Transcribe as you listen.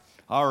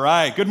All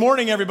right. Good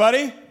morning,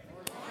 everybody.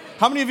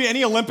 How many of you,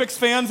 any Olympics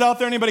fans out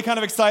there? Anybody kind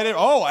of excited?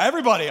 Oh,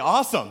 everybody.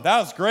 Awesome. That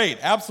was great.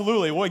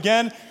 Absolutely. Well,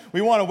 again,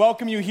 we want to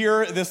welcome you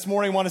here this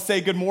morning. I want to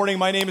say good morning.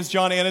 My name is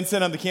John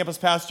Annenson. I'm the campus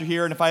pastor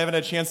here, and if I haven't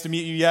had a chance to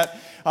meet you yet,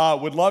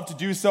 would love to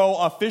do so.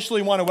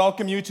 Officially want to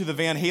welcome you to the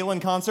Van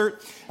Halen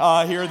concert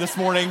here this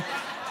morning.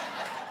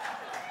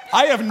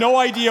 I have no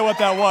idea what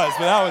that was,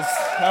 but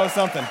that was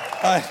something.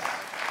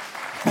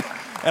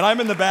 And I'm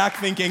in the back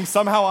thinking,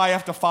 somehow I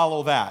have to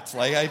follow that.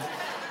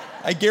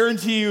 I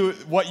guarantee you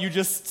what you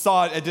just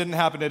saw, it didn't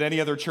happen at any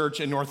other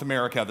church in North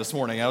America this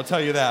morning. I'll tell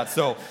you that.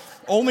 So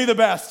only the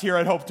best here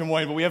at Hope Des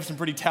Moines, but we have some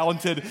pretty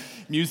talented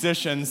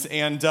musicians.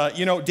 And,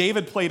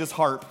 David played his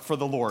harp for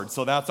the Lord,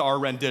 so that's our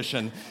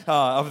rendition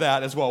of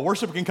that as well.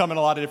 Worship can come in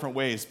a lot of different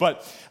ways.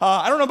 But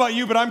I don't know about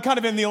you, but I'm kind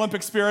of in the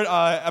Olympic spirit.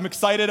 I'm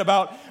excited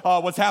about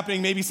what's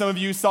happening. Maybe some of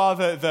you saw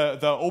the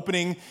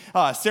opening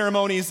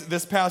ceremonies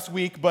this past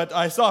week, but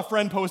I saw a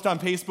friend post on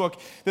Facebook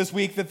this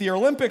week that the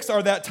Olympics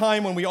are that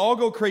time when we all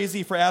go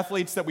crazy for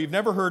athletes that we've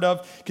never heard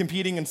of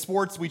competing in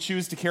sports we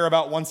choose to care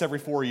about once every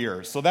 4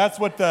 years. So that's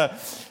what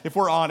if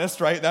we're honest,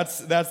 right, that's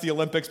the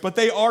Olympics. But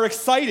they are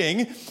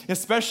exciting,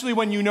 especially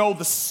when you know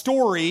the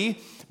story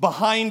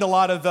behind a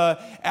lot of the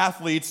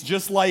athletes,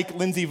 just like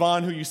Lindsey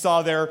Vonn, who you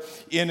saw there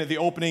in the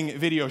opening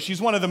video.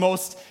 She's one of the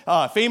most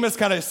famous,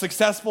 kind of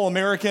successful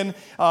American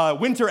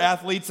winter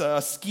athletes, a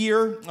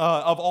skier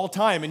of all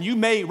time. And you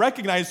may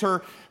recognize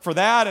her for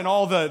that and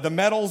all the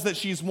medals that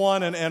she's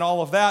won and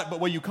all of that. But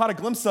what you caught a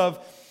glimpse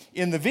of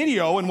in the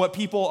video, and what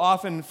people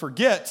often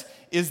forget,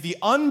 is the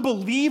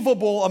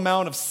unbelievable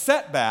amount of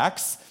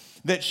setbacks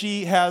that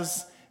she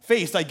has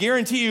faced. I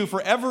guarantee you,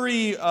 for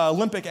every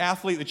Olympic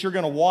athlete that you're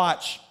going to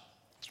watch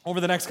over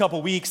the next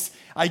couple weeks,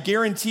 I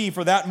guarantee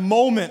for that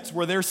moment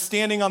where they're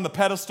standing on the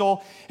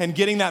pedestal and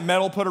getting that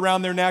medal put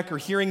around their neck or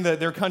hearing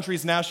their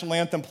country's national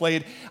anthem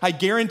played, I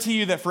guarantee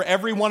you that for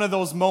every one of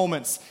those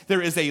moments,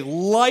 there is a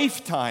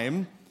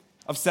lifetime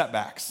of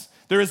setbacks.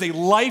 There is a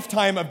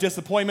lifetime of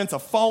disappointments,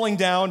 of falling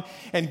down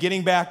and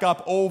getting back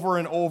up over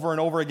and over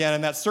and over again,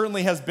 and that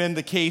certainly has been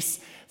the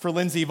case for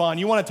Lindsey Vonn.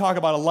 You want to talk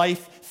about a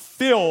life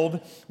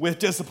filled with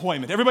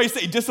disappointment. Everybody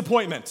say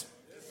disappointment.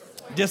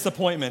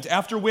 Disappointment.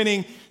 After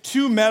winning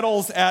 2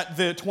 medals at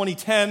the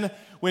 2010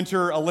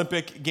 Winter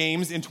Olympic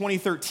Games, in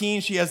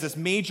 2013, she has this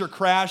major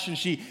crash, and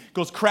she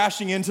goes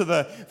crashing into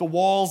the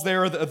walls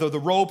there, the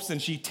ropes,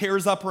 and she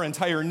tears up her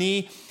entire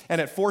knee,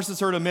 and it forces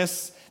her to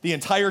miss the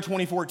entire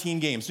 2014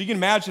 Games. So you can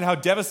imagine how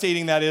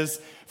devastating that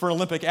is for an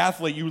Olympic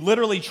athlete. You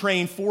literally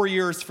train 4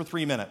 years for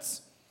 3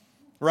 minutes.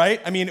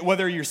 Right? I mean,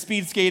 whether you're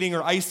speed skating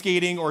or ice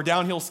skating or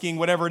downhill skiing,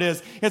 whatever it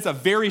is, it's a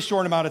very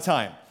short amount of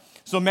time.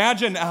 So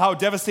imagine how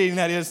devastating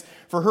that is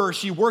for her.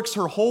 She works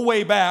her whole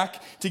way back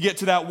to get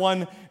to that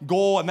one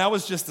goal, and that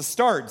was just the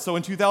start. So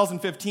in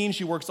 2015,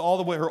 she works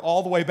all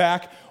the way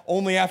back.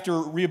 Only after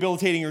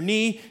rehabilitating her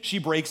knee, she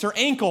breaks her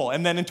ankle.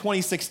 And then in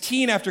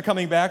 2016, after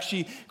coming back,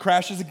 she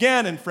crashes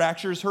again and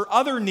fractures her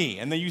other knee.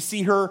 And then you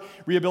see her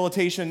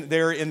rehabilitation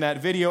there in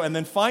that video. And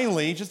then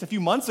finally, just a few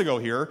months ago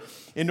here,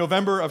 in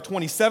November of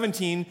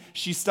 2017,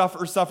 she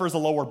suffers a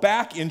lower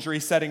back injury,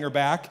 setting her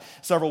back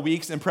several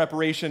weeks in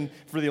preparation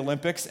for the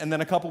Olympics. And then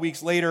a couple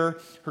weeks later,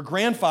 her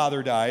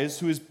grandfather dies,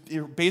 who is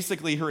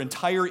basically her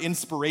entire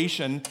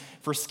inspiration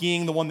for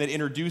skiing, the one that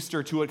introduced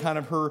her to it, kind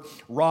of her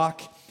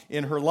rock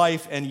in her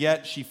life, and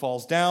yet she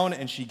falls down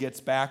and she gets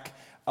back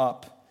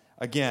up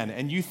again.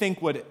 And you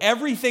think with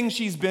everything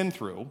she's been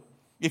through,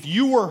 if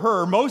you were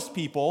her, most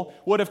people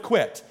would have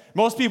quit.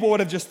 Most people would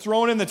have just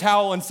thrown in the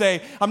towel and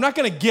say, I'm not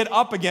going to get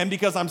up again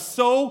because I'm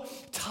so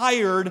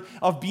tired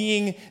of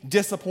being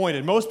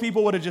disappointed. Most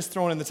people would have just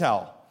thrown in the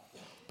towel.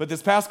 But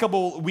this past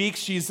couple weeks,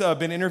 she's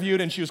been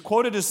interviewed, and she was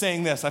quoted as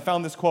saying this. I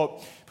found this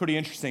quote pretty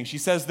interesting. She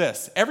says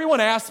this: "Everyone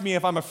asks me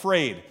if I'm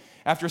afraid.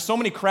 After so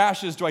many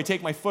crashes, do I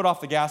take my foot off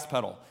the gas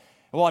pedal?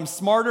 Well, I'm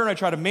smarter and I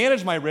try to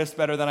manage my risk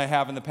better than I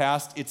have in the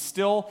past. It's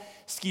still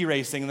ski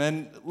racing." And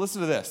then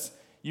listen to this.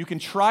 You can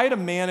try to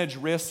manage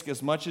risk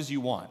as much as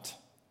you want.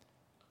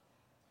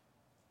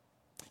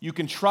 You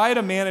can try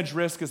to manage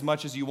risk as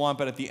much as you want,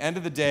 but at the end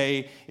of the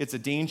day, it's a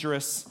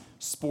dangerous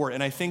sport.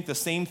 And I think the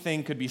same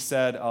thing could be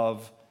said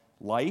of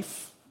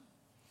life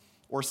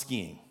or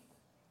skiing.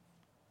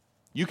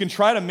 You can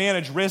try to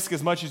manage risk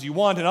as much as you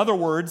want. In other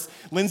words,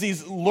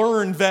 Lindsey's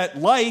learned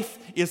that life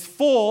is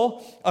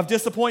full of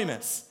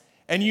disappointments.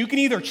 And you can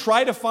either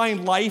try to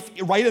find life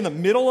right in the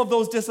middle of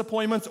those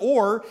disappointments,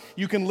 or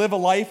you can live a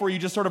life where you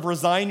just sort of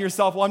resign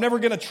yourself. Well, I'm never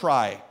going to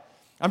try.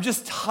 I'm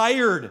just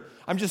tired.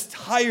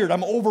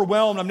 I'm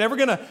overwhelmed. I'm never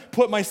going to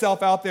put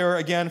myself out there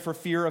again for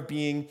fear of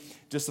being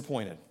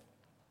disappointed.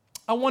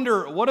 I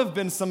wonder, what have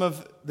been some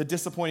of the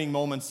disappointing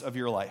moments of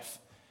your life?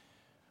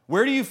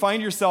 Where do you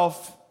find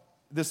yourself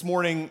this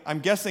morning? I'm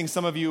guessing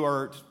some of you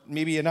are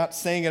maybe not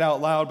saying it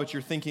out loud, but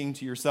you're thinking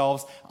to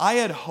yourselves, I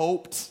had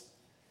hoped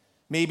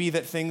maybe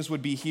that things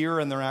would be here,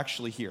 and they're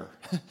actually here.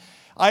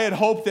 I had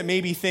hoped that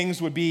maybe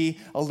things would be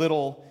a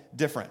little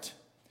different.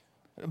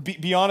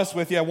 be honest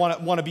with you. I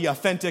want to be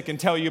authentic and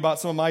tell you about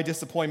some of my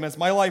disappointments.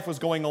 My life was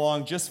going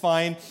along just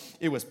fine.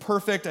 It was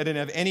perfect. I didn't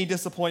have any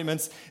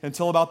disappointments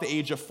until about the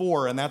age of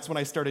 4, and that's when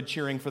I started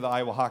cheering for the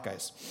Iowa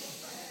Hawkeyes.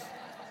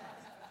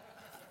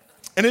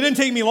 And it didn't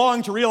take me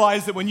long to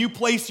realize that when you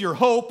place your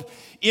hope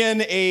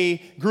in a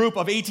group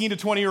of 18 to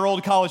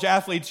 20-year-old college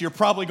athletes, you're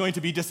probably going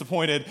to be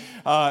disappointed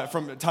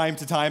from time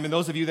to time. And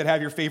those of you that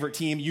have your favorite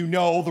team, you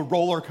know the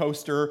roller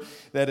coaster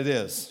that it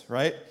is,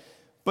 right?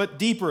 But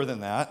deeper than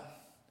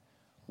that,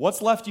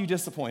 what's left you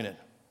disappointed?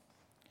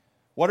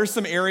 What are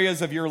some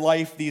areas of your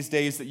life these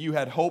days that you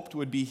had hoped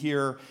would be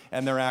here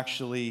and they're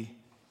actually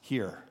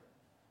here?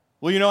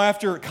 Well,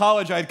 after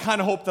college, I'd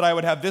kind of hoped that I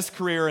would have this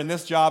career and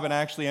this job, and I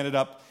actually ended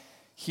up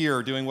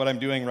here doing what I'm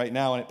doing right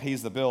now, and it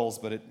pays the bills,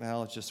 but it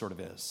just sort of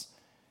is.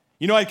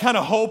 I kind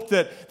of hoped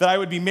that I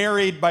would be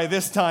married by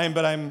this time,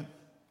 but I'm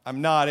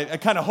not. I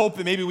kind of hoped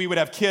that maybe we would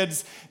have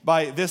kids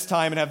by this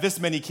time and have this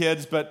many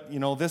kids, but,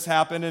 this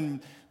happened and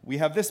we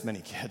have this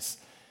many kids.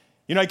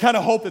 I kind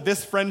of hoped that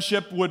this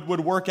friendship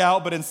would work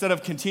out, but instead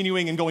of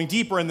continuing and going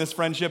deeper in this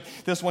friendship,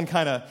 this one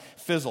kind of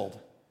fizzled.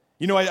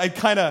 I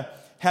kind of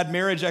had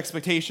marriage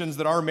expectations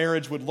that our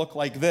marriage would look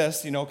like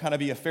this, kind of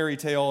be a fairy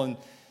tale, and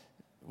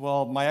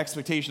well, my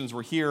expectations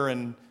were here,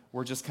 and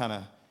we're just kind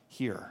of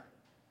here.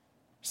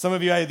 Some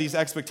of you, I had these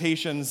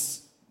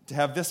expectations to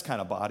have this kind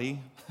of body.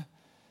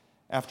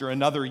 After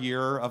another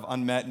year of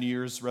unmet New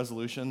Year's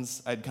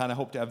resolutions, I'd kind of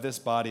hoped to have this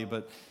body,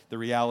 but the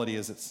reality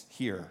is it's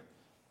here.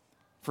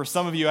 For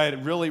some of you, I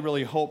had really,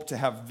 really hoped to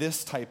have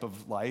this type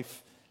of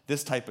life,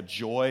 this type of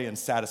joy and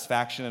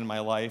satisfaction in my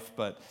life,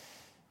 but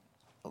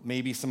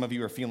maybe some of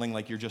you are feeling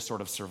like you're just sort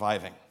of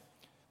surviving,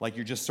 like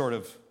you're just sort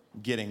of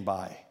getting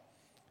by.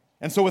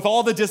 And so with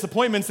all the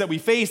disappointments that we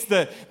face,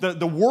 the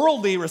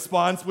worldly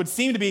response would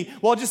seem to be,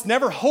 well, just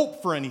never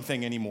hope for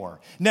anything anymore.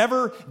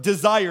 Never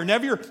desire,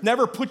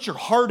 never put your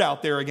heart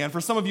out there again.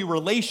 For some of you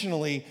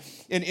relationally,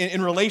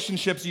 in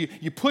relationships,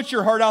 you put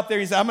your heart out there,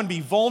 you say, I'm going to be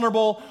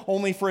vulnerable,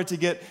 only for it to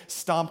get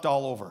stomped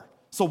all over.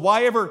 So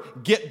why ever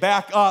get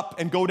back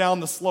up and go down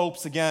the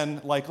slopes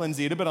again like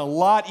Lindsay? It'd have been a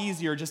lot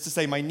easier just to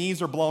say, my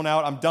knees are blown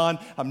out, I'm done,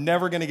 I'm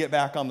never going to get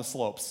back on the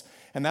slopes.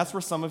 And that's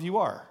where some of you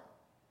are.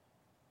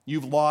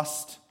 You've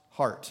lost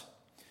heart.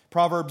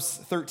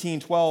 Proverbs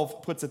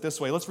 13:12 puts it this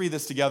way. Let's read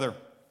this together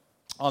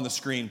on the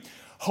screen.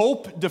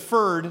 Hope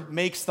deferred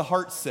makes the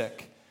heart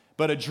sick,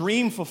 but a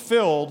dream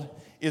fulfilled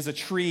is a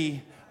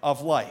tree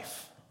of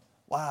life.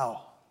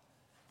 Wow.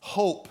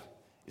 Hope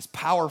is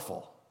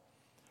powerful.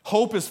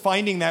 Hope is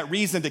finding that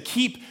reason to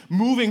keep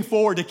moving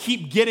forward, to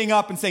keep getting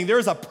up and saying,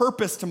 there's a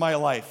purpose to my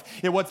life.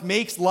 It's what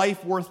makes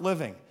life worth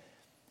living.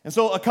 And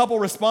so a couple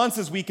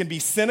responses: we can be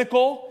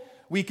cynical,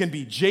 we can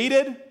be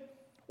jaded,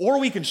 or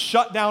we can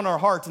shut down our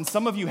hearts, and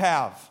some of you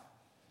have.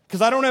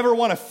 Because I don't ever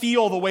want to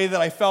feel the way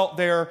that I felt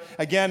there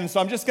again, and so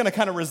I'm just going to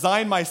kind of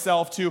resign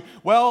myself to,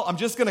 well, I'm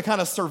just going to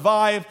kind of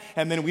survive,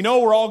 and then we know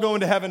we're all going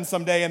to heaven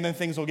someday, and then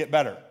things will get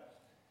better.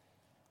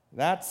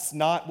 That's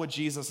not what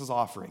Jesus is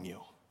offering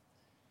you.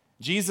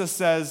 Jesus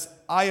says,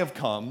 I have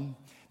come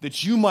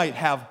that you might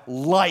have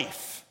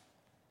life.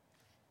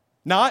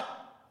 Not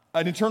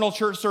an eternal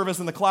church service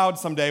in the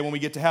clouds someday when we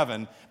get to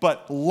heaven,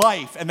 but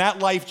life. And that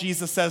life,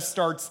 Jesus says,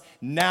 starts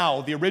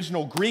now. The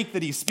original Greek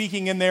that he's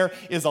speaking in there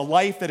is a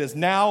life that is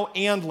now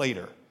and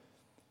later.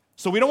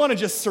 So we don't want to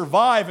just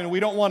survive, and we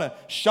don't want to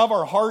shove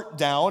our heart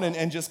down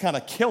and just kind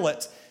of kill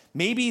it.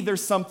 Maybe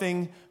there's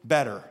something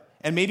better.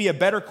 And maybe a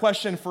better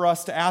question for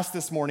us to ask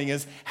this morning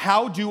is,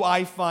 how do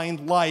I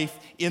find life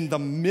in the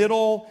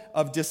middle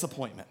of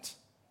disappointment?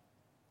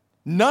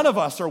 None of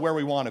us are where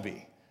we want to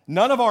be.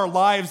 None of our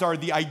lives are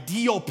the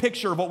ideal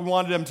picture of what we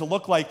wanted them to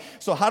look like.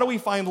 So how do we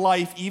find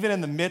life even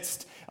in the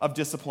midst of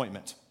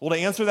disappointment? Well, to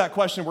answer that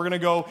question, we're going to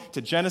go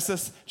to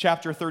Genesis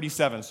chapter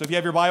 37. So if you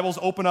have your Bibles,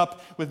 open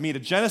up with me to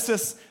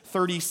Genesis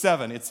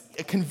 37. It's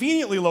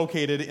conveniently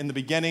located in the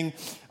beginning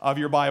of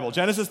your Bible.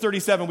 Genesis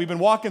 37, we've been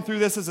walking through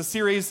this as a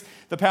series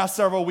the past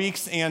several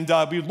weeks, and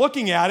we've been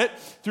looking at it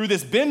through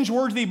this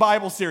binge-worthy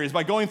Bible series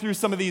by going through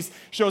some of these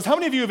shows. How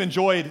many of you have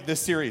enjoyed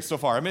this series so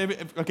far?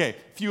 Okay,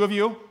 a few of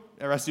you.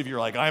 The rest of you are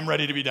like, I'm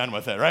ready to be done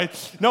with it,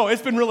 right? No,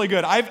 it's been really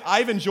good.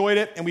 I've enjoyed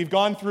it, and we've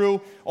gone through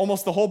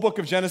almost the whole book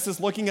of Genesis,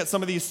 looking at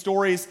some of these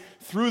stories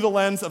through the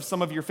lens of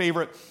some of your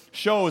favorite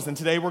shows. And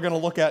today we're going to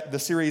look at the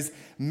series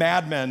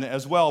Mad Men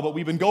as well. But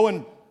we've been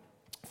going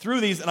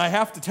through these, and I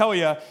have to tell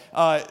you,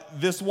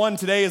 this one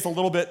today is a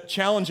little bit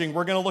challenging.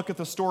 We're going to look at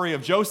the story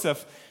of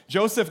Joseph.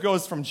 Joseph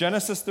goes from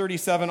Genesis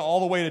 37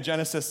 all the way to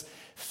Genesis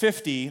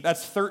 50.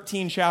 That's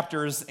 13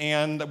 chapters,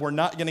 and we're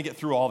not going to get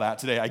through all that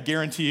today, I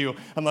guarantee you,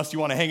 unless you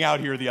want to hang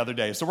out here the other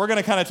day. So we're going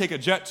to kind of take a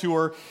jet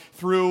tour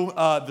through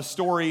the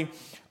story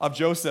of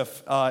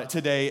Joseph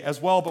today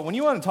as well. But when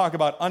you want to talk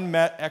about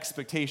unmet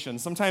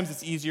expectations, sometimes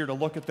it's easier to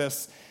look at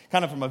this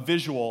kind of from a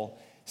visual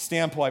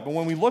standpoint. But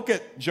when we look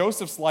at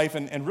Joseph's life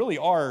and really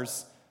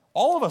ours,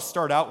 all of us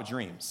start out with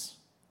dreams.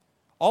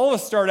 All of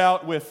us start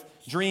out with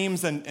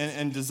dreams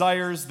and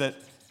desires that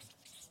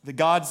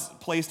God's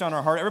placed on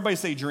our heart. Everybody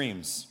say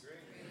dreams.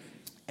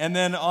 And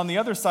then on the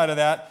other side of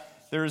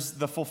that, there's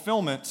the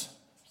fulfillment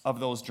of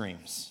those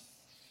dreams.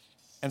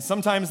 And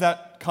sometimes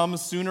that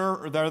comes sooner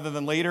rather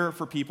than later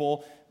for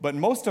people, but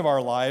most of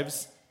our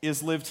lives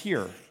is lived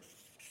here,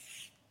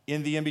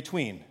 in the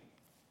in-between.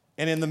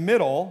 And in the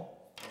middle,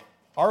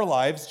 our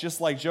lives, just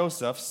like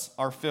Joseph's,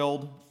 are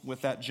filled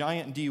with that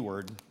giant D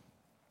word,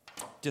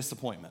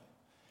 disappointment.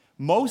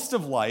 Most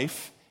of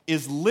life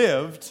is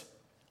lived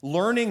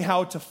learning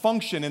how to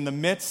function in the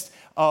midst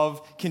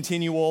of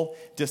continual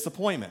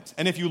disappointment.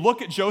 And if you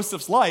look at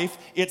Joseph's life,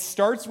 it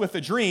starts with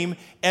a dream,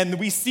 and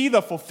we see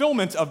the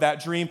fulfillment of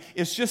that dream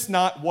is just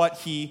not what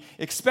he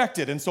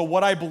expected. And so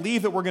what I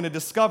believe that we're going to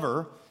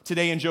discover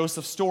today in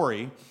Joseph's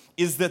story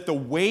is that the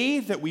way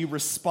that we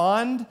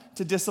respond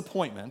to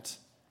disappointment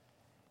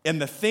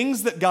and the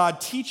things that God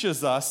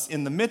teaches us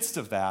in the midst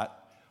of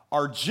that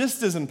are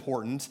just as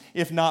important,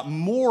 if not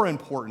more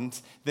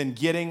important, than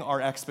getting our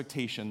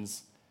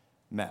expectations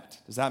met.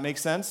 Does that make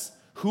sense?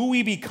 Who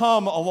we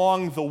become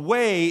along the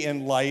way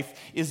in life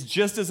is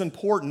just as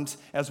important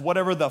as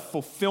whatever the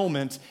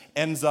fulfillment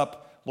ends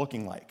up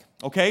looking like.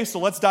 Okay, so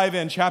let's dive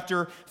in.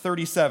 Chapter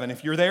 37.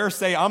 If you're there,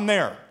 say, I'm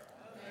there.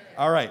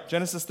 All right,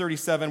 Genesis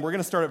 37. We're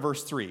going to start at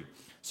verse 3.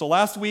 So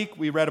last week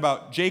we read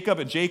about Jacob,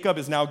 and Jacob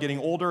is now getting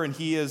older, and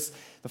he is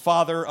the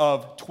father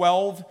of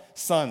 12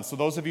 sons. So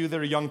those of you that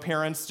are young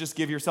parents, just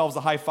give yourselves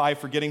a high five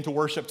for getting to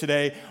worship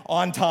today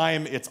on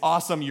time. It's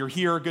awesome. You're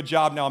here. Good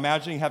job. Now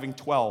imagine having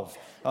 12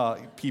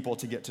 people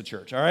to get to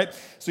church, all right?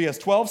 So he has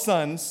 12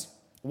 sons,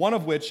 one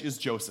of which is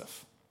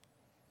Joseph.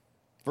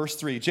 Verse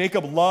 3,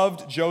 Jacob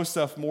loved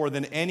Joseph more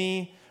than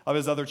any of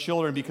his other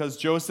children because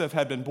Joseph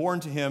had been born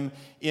to him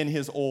in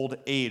his old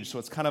age. So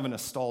it's kind of a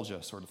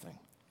nostalgia sort of thing.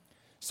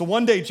 So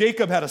one day,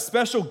 Jacob had a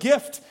special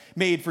gift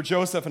made for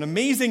Joseph, an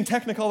amazing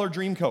Technicolor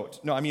dream coat.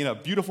 No, I mean a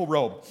beautiful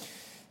robe.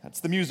 That's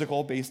the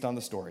musical based on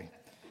the story.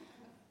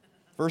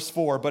 Verse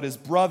 4, but his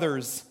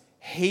brothers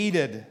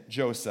hated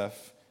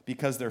Joseph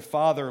because their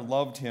father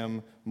loved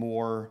him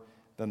more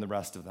than the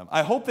rest of them.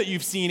 I hope that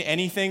you've seen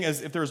anything,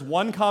 as if there's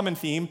one common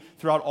theme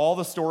throughout all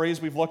the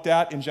stories we've looked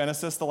at in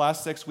Genesis the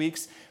last 6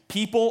 weeks,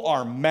 people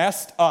are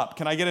messed up.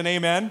 Can I get an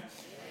amen?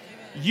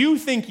 You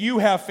think you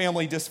have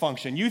family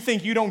dysfunction. You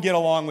think you don't get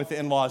along with the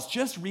in-laws.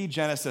 Just read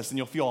Genesis and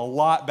you'll feel a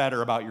lot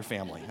better about your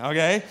family,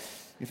 okay?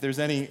 If there's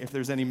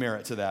any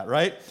merit to that,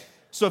 right?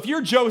 So if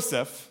you're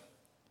Joseph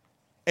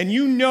and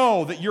you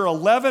know that your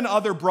 11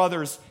 other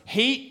brothers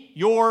hate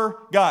your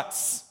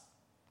guts,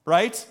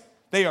 right?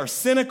 They are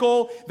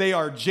cynical, they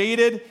are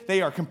jaded,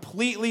 they are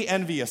completely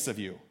envious of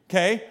you,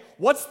 okay?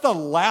 What's the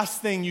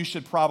last thing you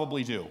should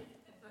probably do?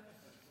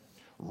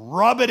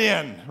 Rub it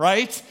in,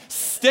 right?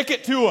 Stick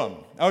it to them,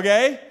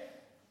 okay?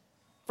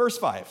 Verse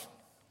 5.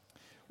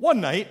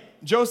 One night,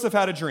 Joseph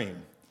had a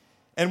dream.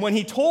 And when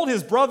he told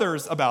his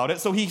brothers about it,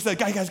 so he said,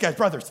 guys,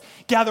 brothers,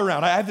 gather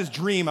around. I have this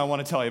dream I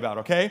want to tell you about,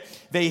 okay?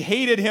 They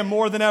hated him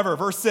more than ever.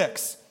 Verse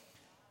 6.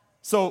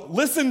 So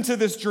listen to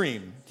this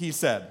dream, he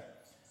said.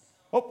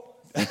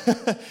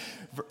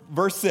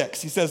 Verse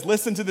 6. He says,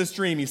 listen to this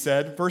dream, he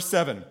said. Verse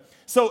 7.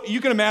 So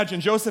you can imagine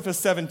Joseph is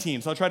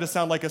 17, so I'll try to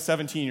sound like a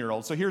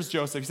 17-year-old. So here's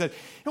Joseph. He said,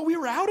 we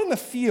were out in the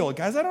field.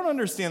 Guys, I don't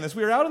understand this.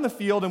 We were out in the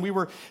field, and we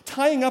were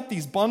tying up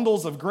these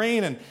bundles of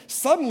grain, and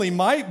suddenly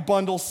my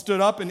bundle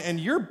stood up, and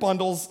your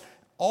bundles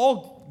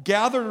all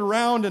gathered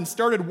around and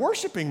started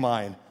worshiping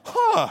mine.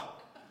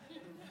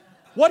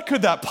 What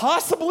could that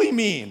possibly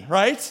mean,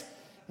 right?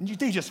 And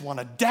they just want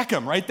to deck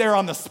him right there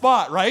on the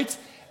spot, right?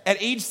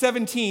 At age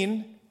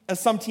 17, as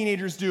some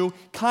teenagers do,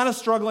 kind of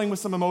struggling with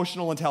some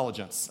emotional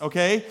intelligence,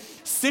 okay?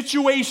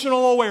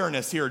 Situational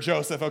awareness here,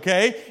 Joseph,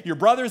 okay? Your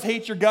brothers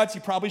hate your guts. You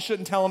probably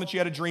shouldn't tell them that you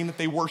had a dream that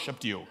they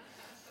worshiped you,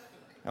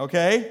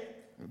 okay?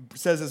 It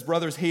says his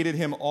brothers hated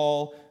him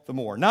all the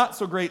more. Not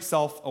so great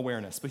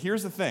self-awareness. But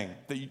here's the thing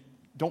that you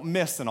don't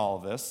miss in all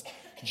of this.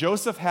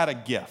 Joseph had a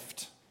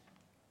gift.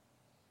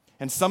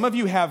 And some of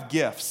you have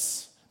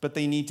gifts, but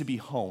they need to be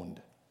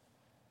honed.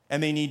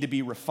 And they need to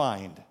be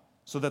refined,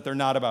 so that they're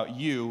not about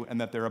you and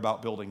that they're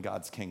about building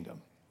God's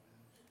kingdom.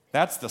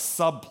 That's the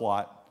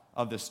subplot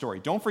of this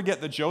story. Don't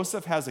forget that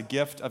Joseph has a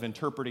gift of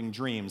interpreting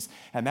dreams,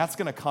 and that's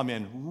going to come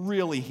in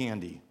really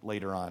handy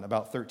later on,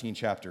 about 13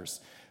 chapters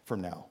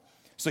from now.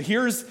 So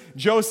here's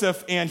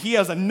Joseph, and he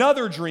has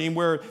another dream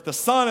where the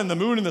sun and the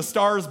moon and the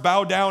stars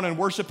bow down and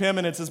worship him,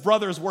 and it's his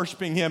brothers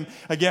worshiping him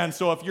again.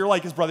 So if you're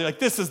like his brother, you're like,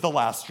 this is the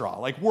last straw.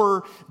 Like,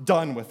 we're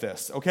done with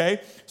this,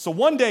 okay? So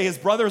one day, his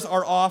brothers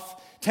are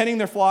off tending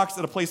their flocks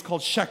at a place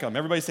called Shechem.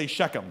 Everybody say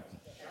Shechem.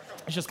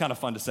 It's just kind of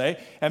fun to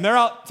say. And they're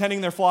out tending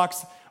their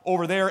flocks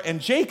over there,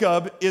 and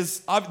Jacob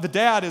the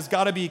dad has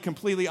got to be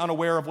completely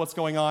unaware of what's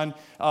going on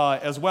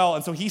as well.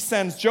 And so he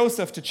sends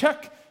Joseph to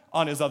check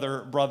on his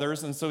other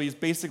brothers, and so he's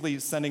basically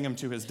sending him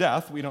to his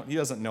death. He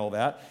doesn't know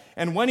that.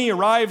 And when he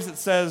arrives, it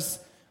says,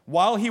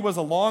 while he was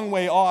a long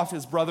way off,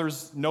 his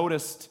brothers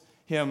noticed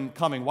him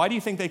coming. Why do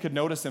you think they could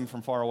notice him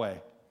from far away?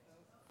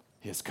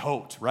 his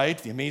coat, right?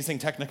 The amazing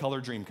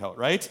Technicolor dream coat,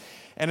 right?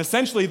 And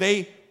essentially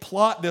they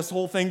plot this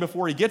whole thing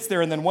before he gets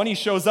there, and then when he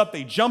shows up,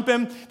 they jump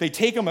him, they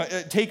take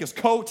his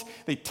coat,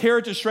 they tear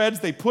it to shreds,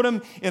 they put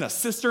him in a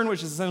cistern,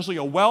 which is essentially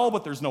a well,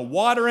 but there's no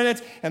water in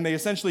it, and they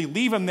essentially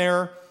leave him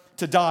there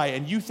to die,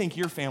 and you think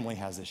your family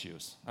has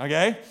issues,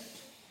 okay?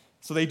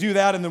 So they do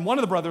that, and then one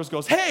of the brothers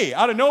goes, hey,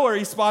 out of nowhere,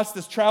 he spots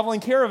this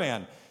traveling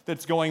caravan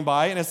that's going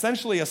by, and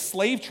essentially a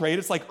slave trade.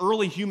 It's like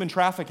early human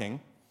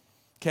trafficking,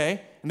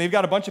 okay? And they've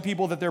got a bunch of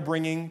people that they're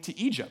bringing to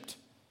Egypt.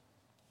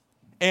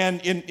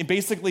 And in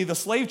basically the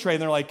slave trade,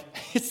 they're like,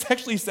 it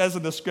actually says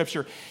in the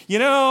scripture, they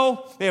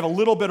have a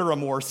little bit of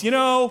remorse.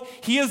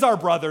 He is our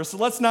brother, so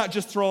let's not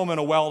just throw him in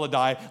a well to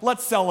die.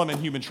 Let's sell him in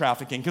human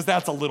trafficking, because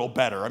that's a little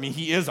better. I mean,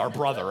 he is our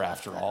brother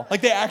after all.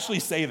 Like, they actually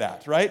say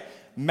that, right?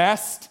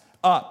 Messed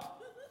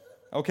up,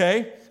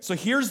 okay? So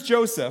here's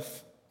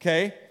Joseph,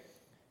 okay?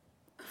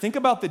 Think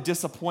about the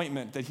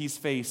disappointment that he's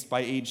faced by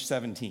age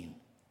 17.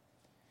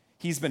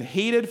 He's been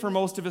hated for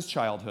most of his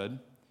childhood.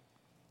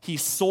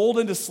 He's sold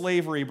into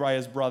slavery by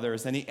his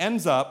brothers, and he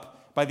ends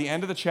up, by the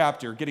end of the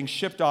chapter, getting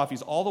shipped off.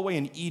 He's all the way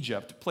in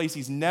Egypt, a place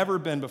he's never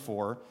been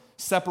before,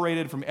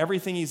 separated from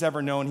everything he's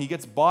ever known. He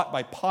gets bought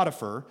by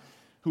Potiphar,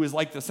 who is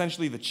like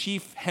essentially the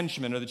chief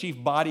henchman or the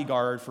chief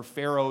bodyguard for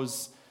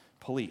Pharaoh's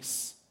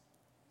police.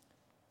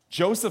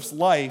 Joseph's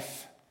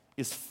life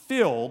is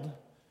filled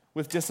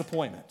with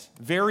disappointment.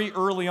 Very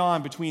early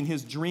on, between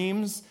his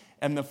dreams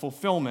and the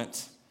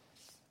fulfillment,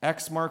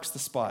 X marks the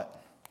spot.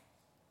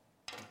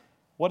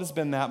 What has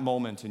been that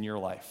moment in your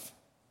life?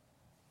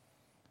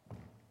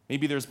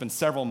 Maybe there's been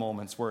several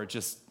moments where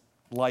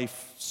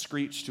life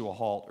screeched to a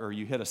halt, or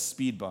you hit a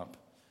speed bump,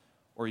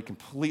 or you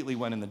completely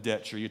went in the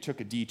ditch, or you took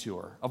a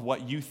detour of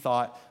what you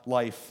thought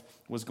life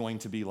was going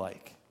to be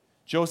like.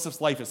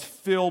 Joseph's life is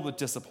filled with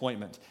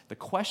disappointment. The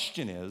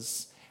question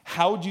is,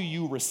 how do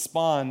you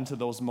respond to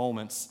those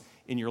moments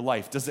in your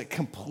life? Does it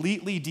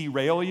completely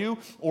derail you,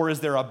 or is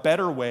there a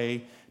better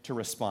way to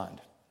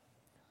respond?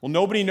 Well,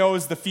 nobody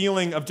knows the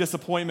feeling of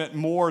disappointment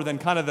more than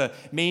kind of the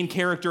main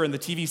character in the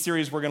TV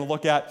series we're going to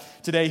look at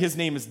today. His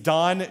name is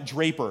Don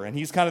Draper, and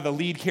he's kind of the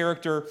lead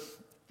character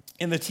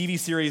in the TV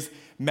series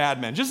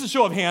Mad Men. Just a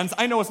show of hands,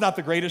 I know it's not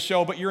the greatest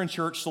show, but you're in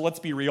church, so let's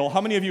be real.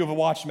 How many of you have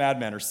watched Mad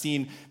Men or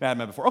seen Mad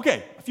Men before?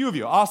 Okay, a few of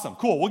you. Awesome,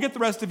 cool. We'll get the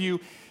rest of you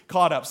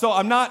caught up. So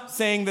I'm not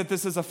saying that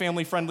this is a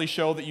family-friendly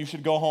show that you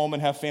should go home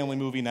and have family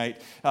movie night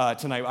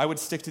tonight. I would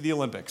stick to the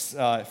Olympics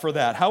for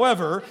that.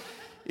 However,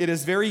 it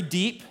is very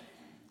deep.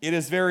 It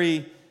is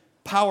very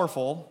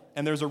powerful,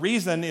 and there's a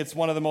reason it's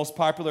one of the most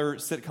popular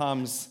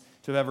sitcoms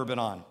to have ever been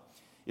on.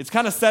 It's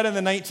kind of set in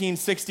the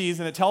 1960s,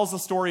 and it tells the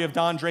story of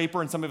Don Draper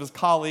and some of his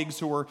colleagues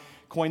who were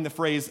coined the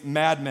phrase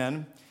Mad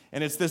Men.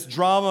 And it's this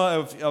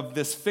drama of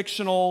this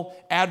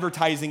fictional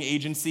advertising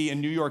agency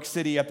in New York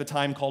City at the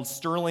time called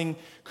Sterling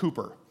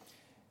Cooper,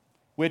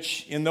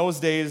 which in those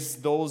days,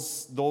 it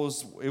was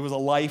a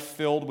life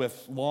filled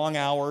with long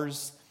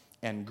hours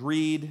and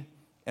greed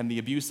and the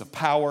abuse of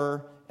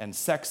power and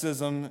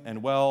sexism,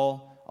 and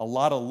a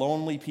lot of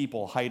lonely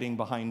people hiding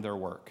behind their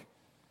work.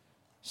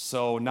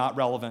 So not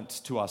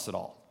relevant to us at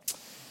all.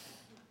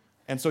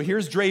 And so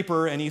here's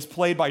Draper, and he's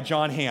played by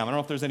Jon Hamm. I don't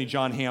know if there's any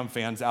Jon Hamm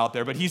fans out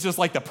there, but he's just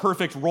like the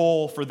perfect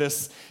role for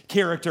this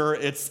character.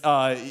 It's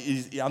on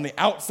the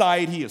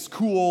outside, he is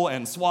cool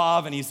and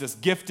suave, and he's this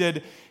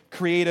gifted,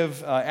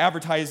 creative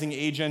advertising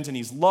agent, and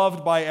he's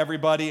loved by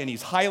everybody, and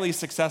he's highly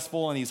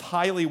successful, and he's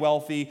highly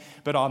wealthy,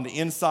 but on the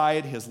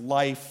inside, his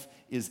life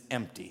is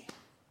empty.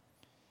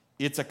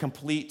 It's a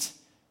complete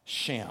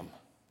sham.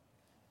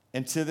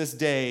 And to this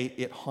day,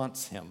 it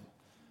haunts him.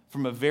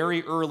 From a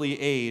very early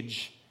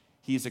age,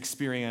 he's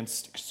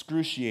experienced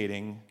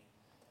excruciating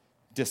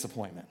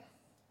disappointment.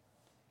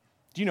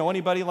 Do you know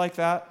anybody like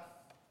that?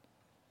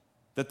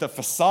 That the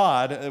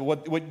facade,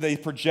 what they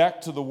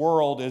project to the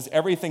world is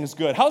everything's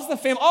good. How's the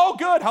family? Oh,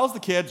 good. How's the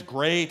kids?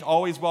 Great.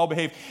 Always well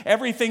behaved.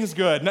 Everything's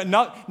good.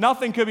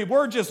 Nothing could be.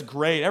 We're just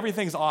great.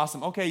 Everything's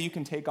awesome. Okay, you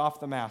can take off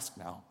the mask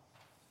now.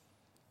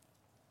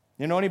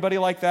 You know anybody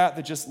like that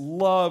just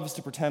loves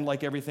to pretend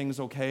like everything's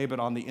okay,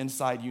 but on the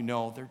inside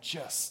they're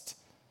just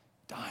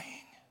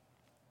dying?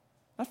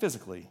 Not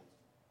physically.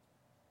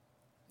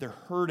 They're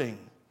hurting.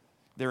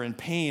 They're in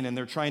pain, and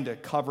they're trying to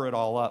cover it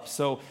all up.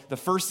 So the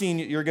first scene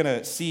you're going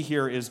to see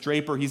here is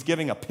Draper. He's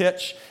giving a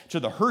pitch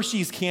to the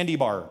Hershey's candy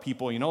bar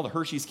people. The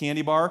Hershey's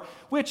candy bar,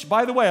 which,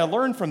 by the way, I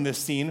learned from this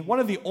scene, one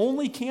of the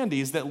only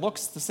candies that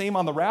looks the same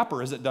on the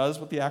wrapper as it does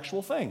with the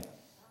actual thing.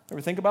 Ever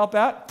think about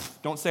that?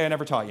 Don't say I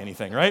never taught you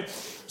anything, right?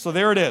 So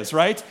there it is,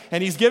 right?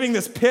 And he's giving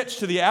this pitch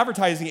to the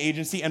advertising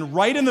agency, and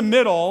right in the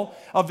middle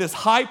of this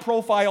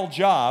high-profile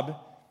job,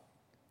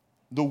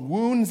 the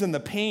wounds and the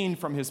pain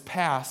from his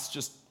past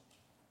just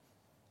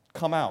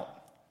come out.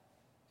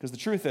 Because the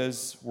truth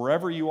is,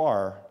 wherever you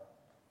are,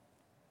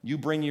 you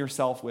bring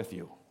yourself with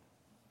you.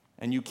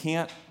 And you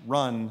can't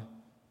run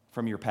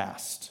from your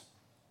past.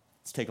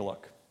 Let's take a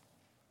look.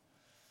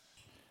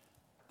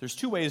 There's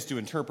two ways to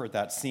interpret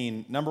that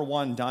scene. Number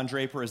one, Don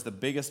Draper is the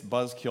biggest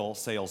buzzkill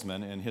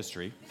salesman in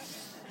history.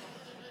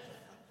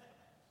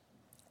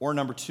 Or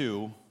number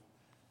two,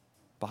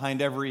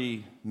 Behind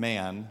every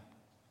man,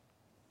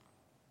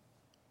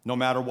 no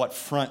matter what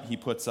front he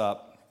puts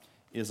up,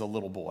 is a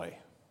little boy.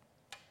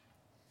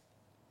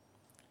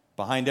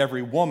 Behind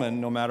every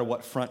woman, no matter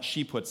what front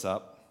she puts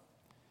up,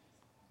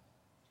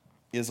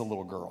 is a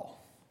little girl.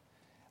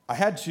 I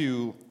had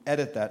to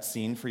edit that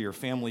scene for your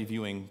family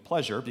viewing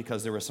pleasure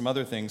because there were some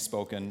other things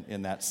spoken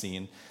in that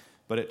scene,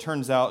 but it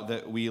turns out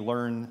that we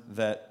learn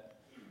that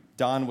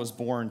Don was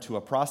born to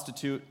a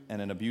prostitute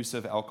and an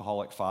abusive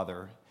alcoholic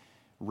father,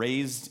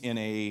 raised in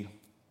a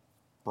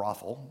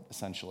brothel,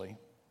 essentially,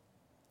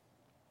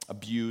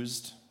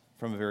 abused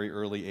from a very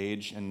early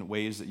age in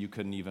ways that you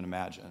couldn't even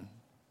imagine.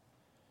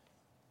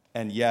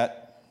 And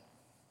yet,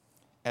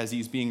 as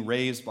he's being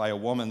raised by a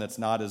woman that's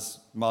not his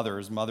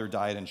mother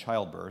died in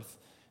childbirth,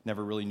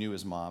 never really knew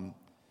his mom,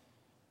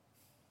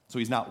 so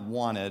he's not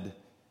wanted.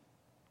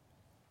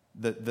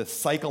 The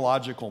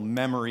psychological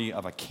memory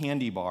of a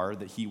candy bar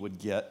that he would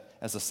get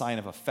as a sign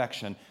of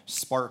affection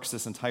sparks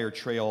this entire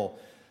trail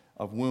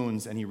of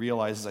wounds, and he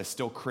realizes, I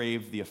still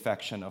crave the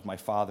affection of my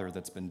father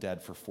that's been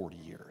dead for 40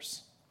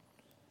 years.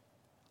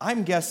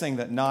 I'm guessing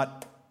that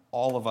not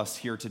all of us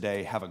here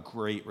today have a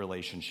great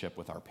relationship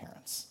with our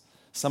parents.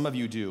 Some of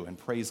you do, and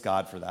praise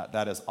God for that.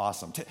 That is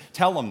awesome.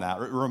 Tell them that,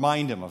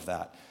 remind them of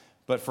that.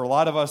 But for a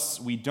lot of us,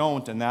 we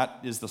don't, and that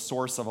is the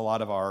source of a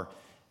lot of our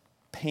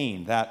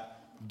pain.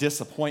 That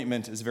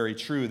disappointment is very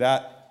true.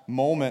 That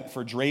moment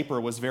for Draper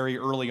was very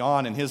early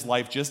on in his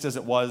life, just as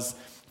it was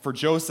for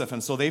Joseph.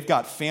 And so they've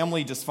got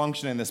family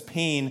dysfunction and this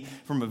pain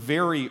from a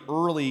very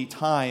early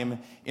time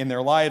in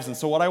their lives. And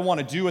so what I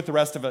want to do with the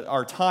rest of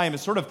our time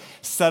is sort of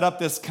set up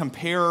this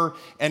compare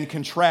and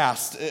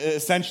contrast,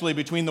 essentially,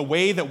 between the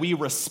way that we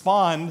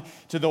respond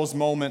to those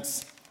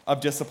moments of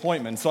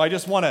disappointment. So I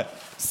just want to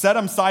set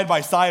them side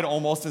by side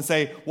almost and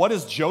say, what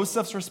does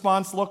Joseph's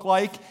response look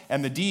like?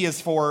 And the D is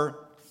for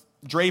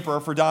Draper,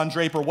 for Don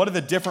Draper. What are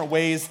the different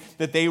ways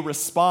that they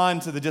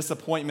respond to the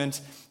disappointment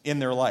in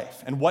their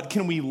life? And what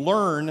can we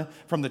learn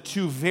from the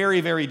two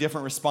very, very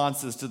different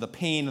responses to the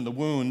pain and the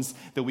wounds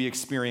that we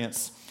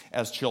experience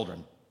as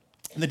children?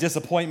 And the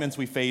disappointments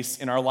we face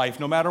in our life,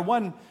 no matter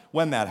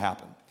when that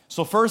happened.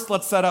 So first,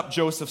 let's set up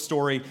Joseph's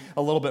story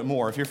a little bit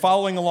more. If you're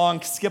following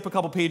along, skip a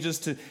couple pages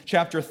to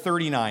chapter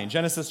 39,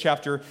 Genesis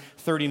chapter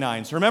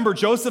 39. So remember,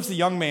 Joseph's a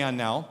young man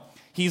now.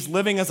 He's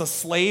living as a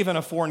slave in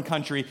a foreign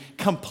country,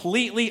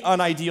 completely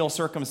unideal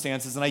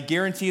circumstances. And I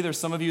guarantee there's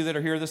some of you that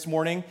are here this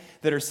morning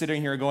that are sitting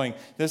here going,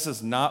 this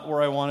is not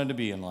where I wanted to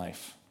be in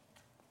life.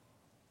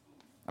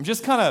 I'm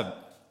just kind of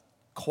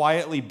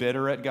quietly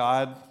bitter at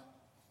God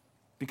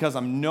because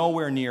I'm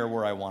nowhere near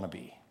where I want to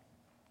be,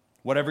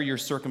 whatever your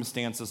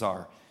circumstances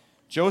are.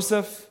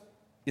 Joseph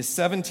is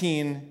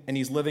 17 and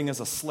he's living as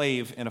a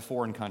slave in a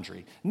foreign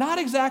country. Not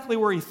exactly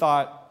where he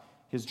thought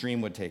his dream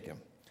would take him.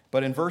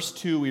 But in verse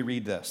 2, we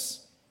read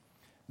this: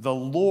 the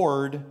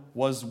Lord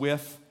was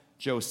with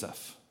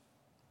Joseph.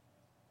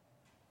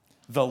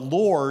 The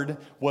Lord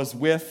was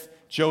with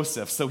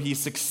Joseph. So he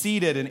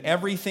succeeded in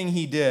everything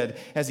he did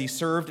as he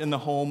served in the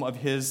home of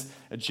his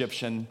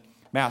Egyptian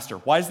master.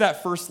 Why is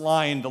that first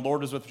line, the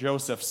Lord was with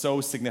Joseph, so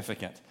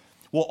significant?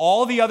 Well,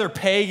 all the other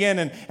pagan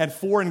and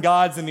foreign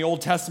gods in the Old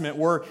Testament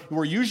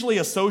were usually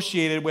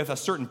associated with a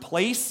certain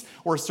place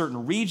or a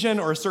certain region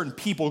or a certain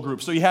people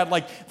group. So you had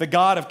like the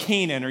god of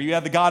Canaan, or you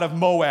had the god of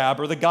Moab,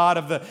 or the god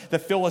of the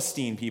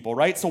Philistine people,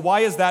 right? So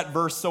why is that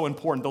verse so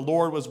important? The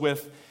Lord was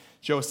with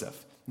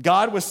Joseph.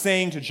 God was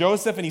saying to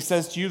Joseph, and he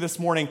says to you this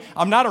morning,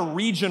 I'm not a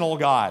regional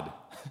God.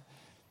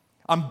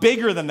 I'm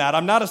bigger than that.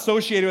 I'm not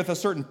associated with a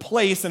certain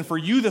place. And for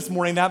you this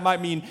morning, that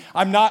might mean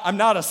I'm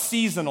not a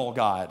seasonal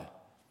God.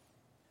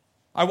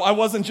 I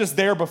wasn't just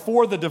there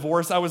before the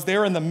divorce. I was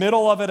there in the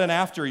middle of it and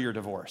after your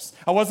divorce.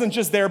 I wasn't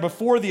just there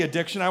before the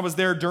addiction. I was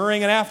there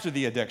during and after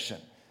the addiction.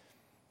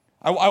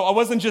 I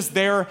wasn't just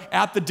there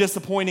at the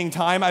disappointing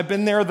time. I've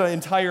been there the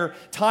entire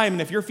time.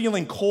 And if you're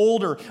feeling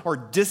cold or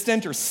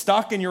distant or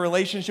stuck in your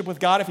relationship with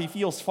God, if he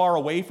feels far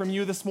away from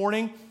you this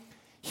morning,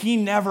 he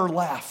never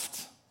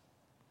left.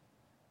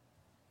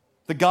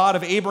 The God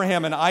of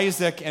Abraham and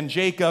Isaac and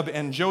Jacob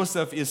and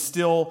Joseph is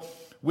still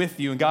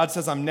with you. And God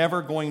says, I'm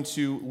never going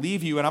to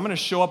leave you, and I'm going to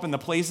show up in the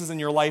places in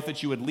your life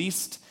that you would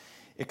least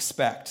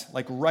expect,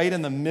 like right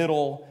in the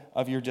middle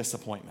of your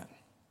disappointment.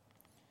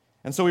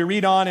 And so we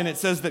read on, and it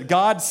says that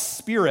God's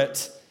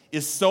Spirit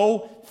is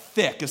so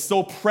thick, is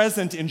so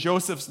present in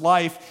Joseph's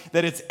life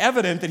that it's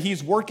evident that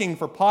he's working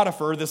for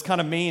Potiphar, this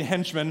kind of main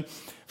henchman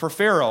for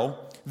Pharaoh,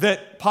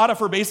 that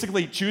Potiphar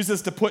basically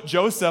chooses to put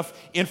Joseph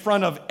in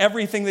front of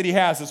everything that he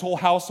has, his whole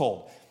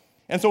household.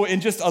 And so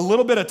in just a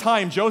little bit of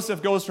time,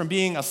 Joseph goes from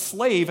being a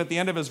slave at the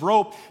end of his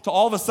rope to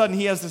all of a sudden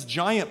he has this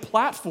giant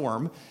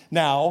platform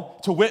now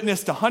to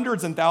witness to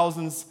hundreds and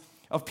thousands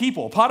of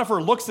people.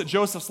 Potiphar looks at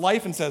Joseph's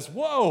life and says,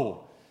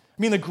 whoa.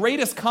 I mean, the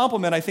greatest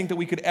compliment I think that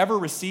we could ever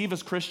receive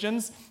as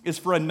Christians is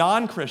for a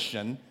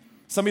non-Christian,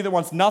 somebody that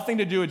wants nothing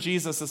to do with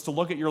Jesus, is to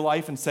look at your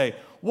life and say,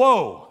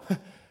 whoa,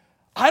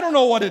 I don't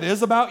know what it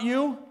is about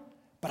you,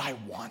 but I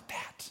want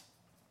that.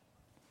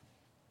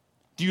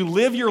 Do you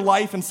live your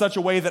life in such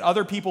a way that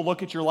other people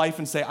look at your life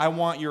and say, I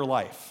want your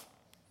life?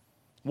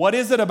 What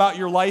is it about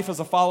your life as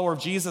a follower of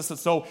Jesus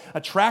that's so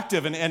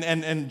attractive?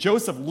 And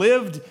Joseph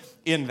lived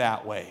in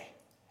that way.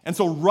 And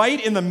so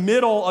right in the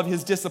middle of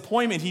his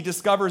disappointment, he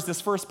discovers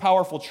this first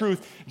powerful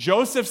truth.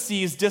 Joseph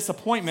sees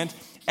disappointment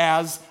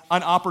as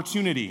an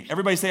opportunity.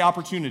 Everybody say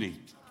opportunity.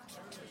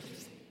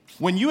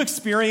 When you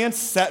experience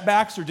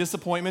setbacks or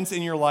disappointments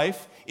in your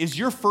life, is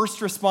your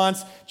first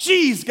response,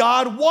 geez,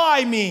 God,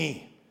 why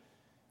me?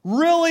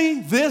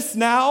 Really? This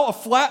now? A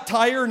flat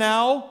tire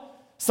now?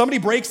 Somebody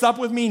breaks up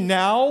with me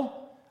now?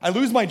 I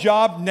lose my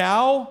job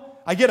now?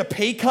 I get a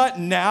pay cut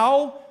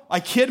now? My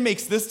kid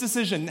makes this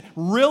decision.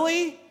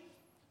 Really?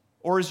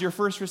 Or is your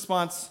first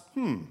response,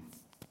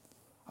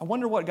 I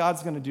wonder what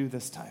God's going to do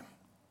this time.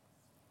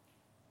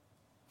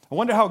 I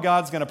wonder how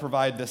God's going to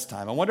provide this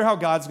time. I wonder how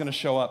God's going to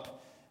show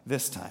up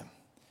this time.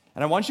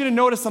 And I want you to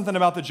notice something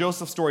about the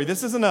Joseph story.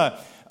 This isn't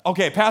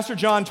okay, Pastor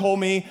John told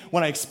me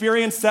when I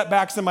experience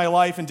setbacks in my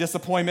life and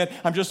disappointment,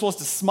 I'm just supposed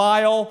to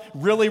smile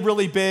really,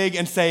 really big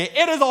and say,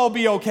 it'll all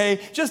be okay.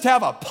 Just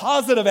have a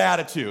positive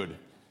attitude.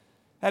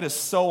 That is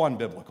so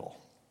unbiblical.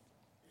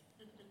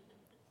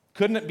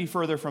 Couldn't it be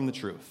further from the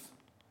truth?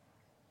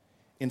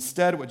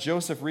 Instead, what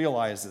Joseph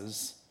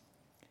realizes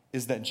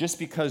is that just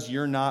because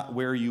you're not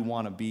where you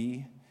want to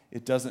be,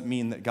 it doesn't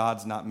mean that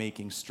God's not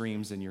making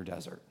streams in your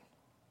desert.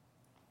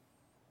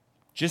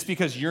 Just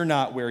because you're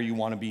not where you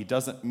want to be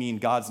doesn't mean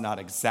God's not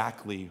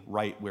exactly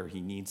right where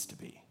he needs to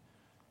be.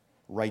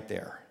 Right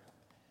there.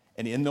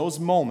 And in those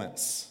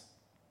moments,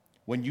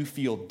 when you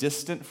feel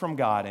distant from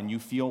God and you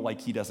feel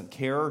like he doesn't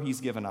care or he's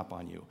given up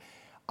on you,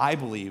 I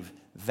believe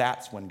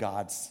that's when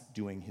God's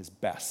doing his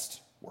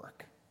best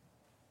work.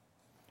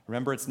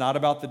 Remember, it's not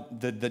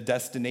about the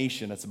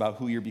destination, it's about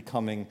who you're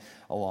becoming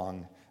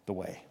along the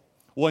way.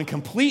 Well, in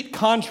complete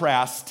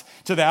contrast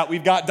to that,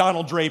 we've got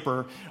Donald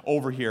Draper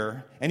over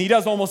here, and he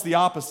does almost the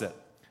opposite.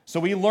 So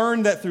we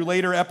learned that through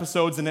later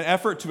episodes, in an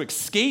effort to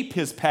escape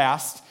his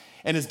past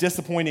and his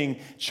disappointing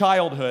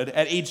childhood,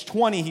 at age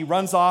 20, he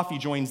runs off, he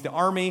joins the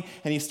army,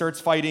 and he starts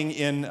fighting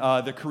in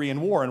the Korean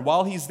War. And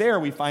while he's there,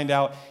 we find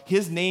out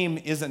his name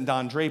isn't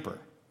Don Draper.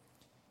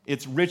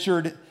 It's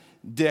Richard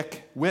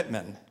Dick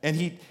Whitman.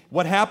 And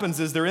what happens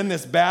is they're in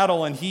this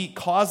battle and he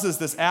causes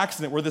this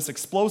accident where this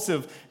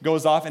explosive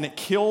goes off and it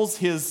kills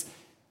his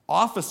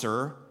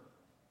officer,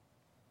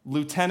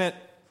 Lieutenant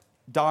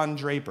Don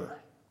Draper.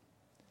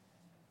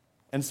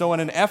 And so in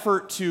an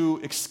effort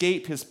to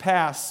escape his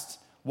past,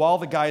 while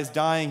the guy's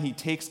dying, he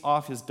takes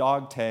off his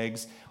dog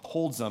tags,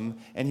 holds them,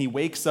 and he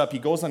wakes up. He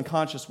goes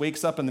unconscious,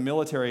 wakes up in the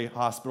military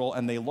hospital,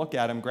 and they look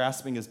at him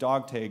grasping his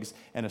dog tags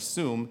and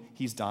assume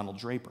he's Donald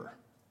Draper.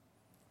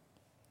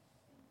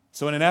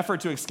 So in an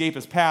effort to escape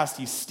his past,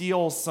 he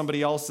steals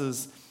somebody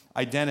else's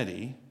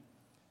identity,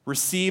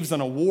 receives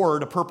an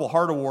award, a Purple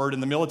Heart Award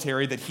in the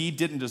military that he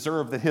didn't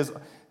deserve, that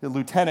the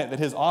lieutenant, that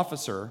his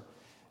officer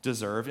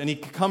deserved. And he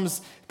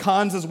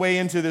cons his way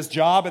into this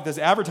job at this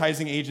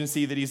advertising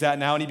agency that he's at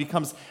now, and he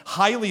becomes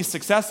highly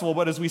successful.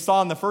 But as we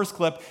saw in the first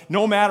clip,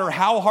 no matter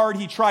how hard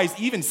he tries,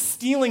 even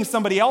stealing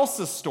somebody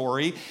else's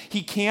story,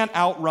 he can't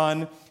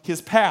outrun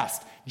his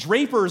past.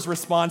 Draper's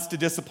response to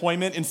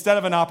disappointment, instead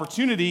of an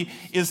opportunity,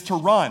 is to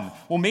run.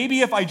 Well, maybe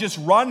if I just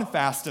run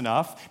fast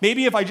enough,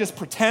 maybe if I just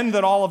pretend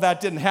that all of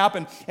that didn't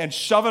happen and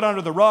shove it under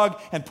the rug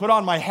and put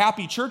on my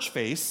happy church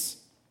face,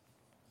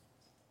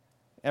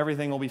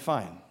 everything will be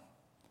fine.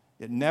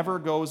 It never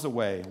goes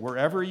away.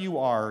 Wherever you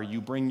are,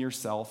 you bring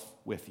yourself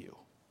with you.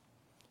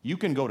 You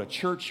can go to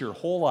church your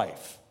whole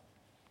life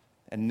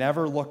and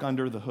never look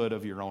under the hood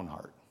of your own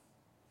heart.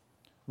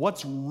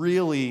 What's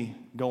really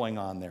going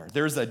on there?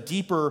 There's a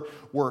deeper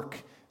work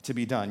to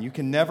be done. You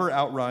can never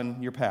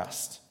outrun your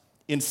past.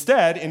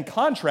 Instead, in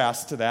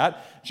contrast to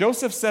that,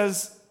 Joseph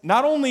says,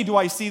 not only do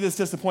I see this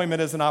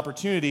disappointment as an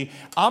opportunity,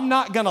 I'm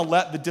not going to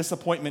let the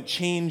disappointment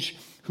change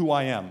who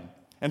I am.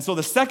 And so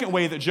the second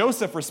way that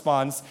Joseph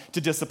responds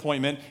to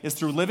disappointment is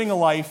through living a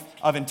life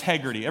of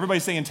integrity. Everybody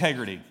say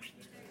integrity.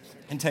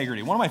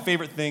 Integrity. One of my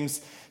favorite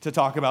things to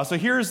talk about. So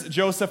here's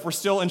Joseph. We're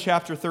still in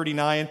chapter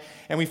 39,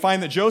 and we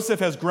find that Joseph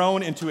has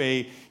grown into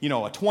a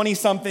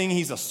 20-something.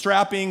 He's a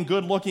strapping,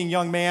 good-looking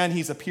young man.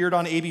 He's appeared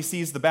on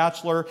ABC's The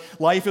Bachelor.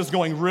 Life is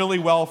going really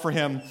well for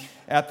him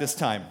at this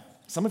time.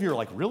 Some of you are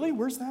like, really?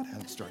 Where's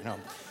that story? No.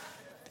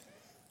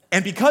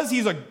 And because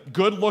he's a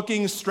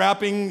good-looking,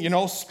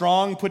 strapping,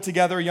 strong,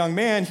 put-together young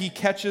man, he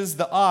catches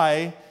the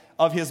eye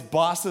of his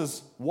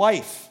boss's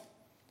wife.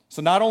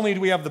 So not only do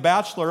we have The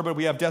Bachelor, but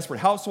we have Desperate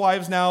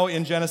Housewives now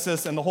in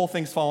Genesis, and the whole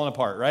thing's falling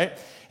apart, right?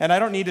 And I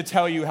don't need to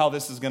tell you how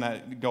this is going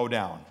to go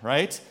down,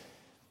 right?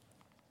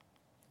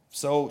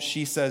 So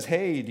she says,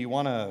 hey, do you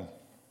want to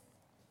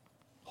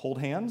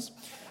hold hands?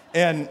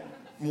 And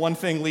one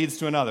thing leads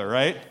to another,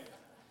 right?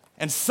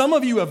 And some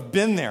of you have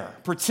been there,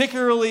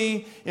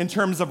 particularly in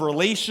terms of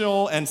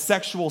relational and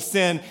sexual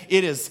sin.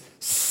 It is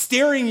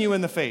staring you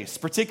in the face,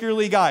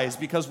 particularly guys,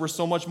 because we're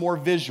so much more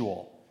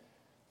visual.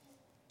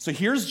 So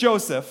here's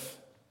Joseph.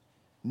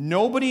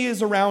 Nobody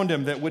is around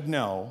him that would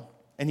know,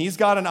 and he's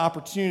got an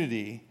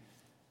opportunity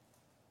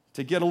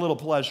to get a little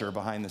pleasure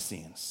behind the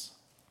scenes.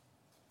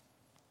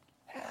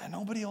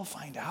 Nobody will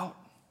find out.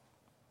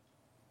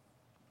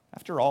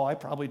 After all, I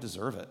probably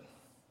deserve it.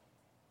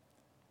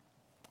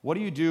 What do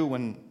you do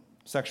when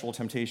sexual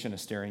temptation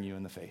is staring you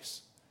in the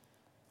face?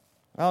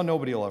 Well,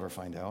 nobody will ever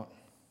find out.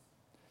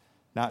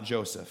 Not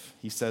Joseph.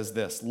 He says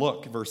this.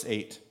 Look, verse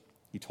 8,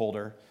 he told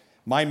her,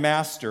 my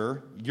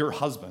master, your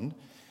husband,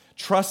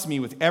 trusts me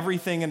with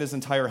everything in his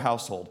entire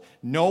household.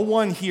 No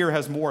one here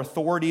has more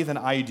authority than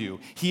I do.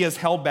 He has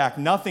held back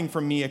nothing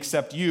from me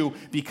except you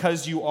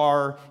because you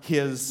are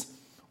his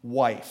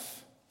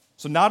wife.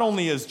 So not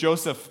only is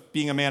Joseph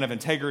being a man of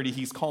integrity,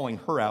 he's calling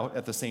her out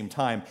at the same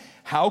time.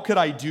 How could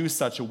I do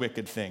such a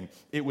wicked thing?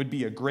 It would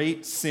be a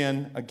great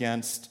sin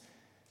against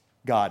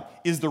God.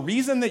 Is the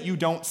reason that you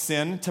don't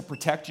sin to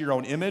protect your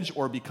own image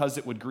or because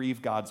it would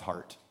grieve God's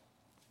heart?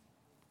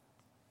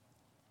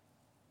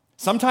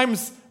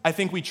 Sometimes I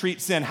think we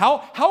treat sin, how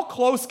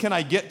close can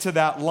I get to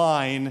that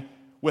line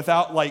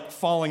without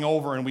falling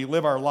over and we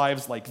live our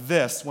lives like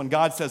this when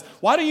God says,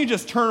 why don't you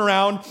just turn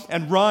around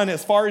and run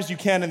as far as you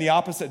can in the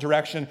opposite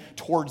direction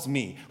towards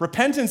me?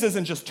 Repentance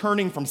isn't just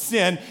turning from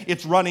sin,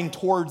 it's running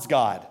towards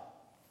God.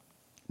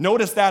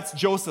 Notice that's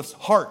Joseph's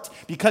heart.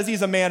 Because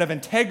he's a man of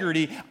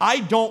integrity, I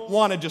don't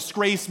want to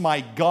disgrace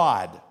my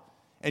God,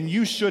 and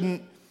you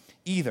shouldn't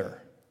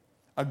either.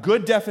 A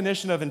good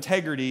definition of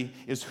integrity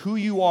is who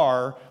you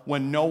are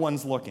when no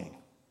one's looking.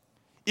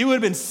 It would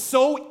have been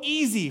so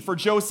easy for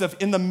Joseph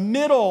in the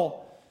middle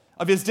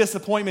of his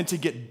disappointment to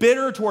get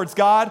bitter towards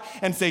God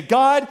and say,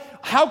 God,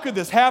 how could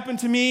this happen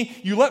to me?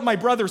 You let my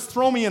brothers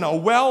throw me in a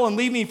well and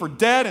leave me for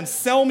dead and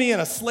sell me in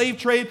a slave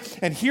trade,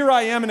 and here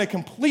I am in a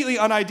completely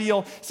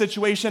unideal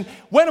situation.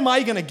 When am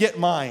I going to get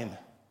mine?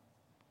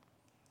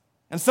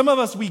 And some of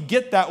us, we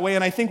get that way,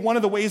 and I think one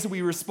of the ways that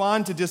we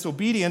respond to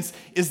disobedience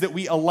is that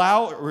we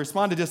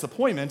respond to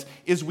disappointment,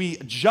 is we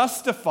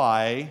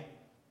justify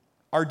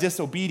our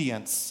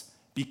disobedience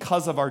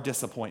because of our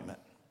disappointment.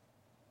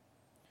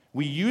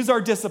 We use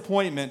our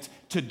disappointment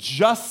to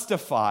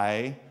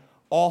justify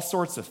all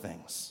sorts of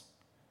things.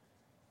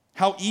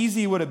 How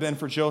easy would it have been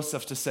for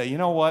Joseph to say, you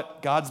know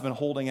what, God's been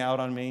holding out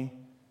on me.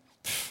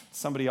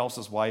 Somebody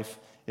else's wife,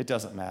 it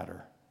doesn't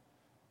matter.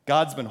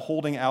 God's been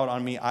holding out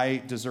on me. I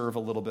deserve a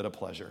little bit of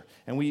pleasure.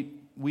 And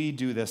we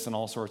do this in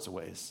all sorts of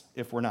ways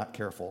if we're not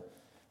careful.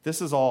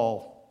 This is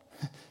all,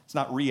 it's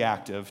not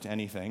reactive to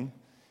anything.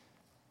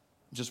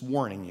 I'm just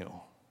warning you.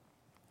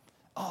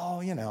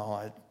 Oh,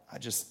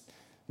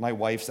 my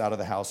wife's out of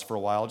the house for a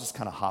while. Just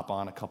kind of hop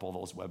on a couple of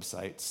those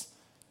websites.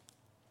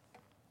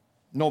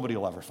 Nobody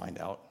will ever find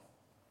out.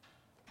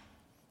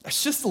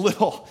 It's just a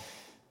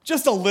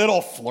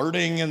little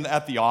flirting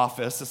at the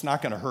office. It's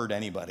not going to hurt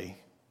anybody.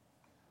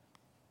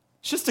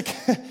 It's just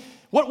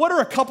what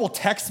are a couple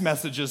text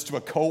messages to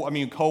a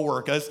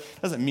coworker?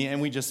 Doesn't mean,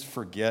 and we just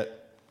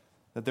forget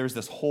that there's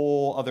this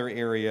whole other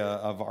area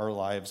of our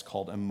lives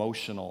called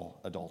emotional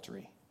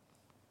adultery.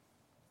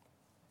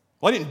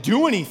 Well, I didn't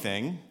do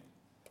anything.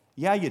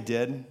 Yeah, you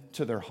did,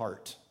 to their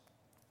heart.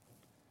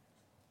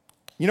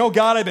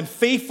 God, I've been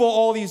faithful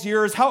all these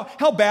years.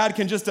 How bad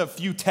can just a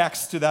few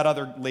texts to that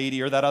other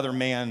lady or that other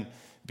man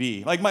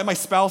be? My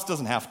spouse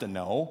doesn't have to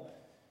know.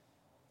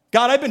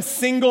 God, I've been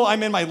single.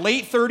 I'm in my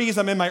late 30s.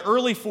 I'm in my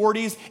early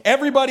 40s.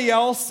 Everybody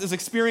else is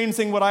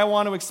experiencing what I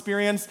want to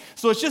experience.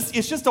 So it's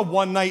just a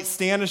one-night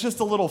stand. It's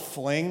just a little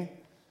fling.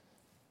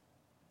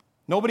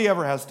 Nobody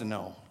ever has to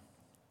know.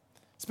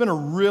 It's been a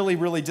really,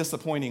 really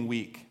disappointing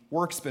week.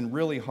 Work's been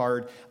really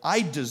hard.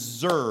 I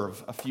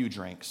deserve a few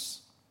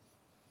drinks.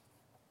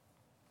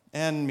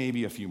 And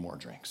maybe a few more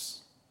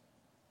drinks.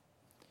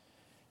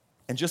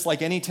 And just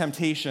like any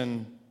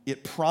temptation,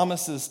 it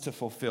promises to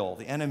fulfill.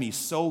 The enemy's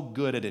so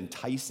good at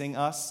enticing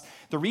us.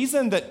 The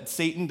reason that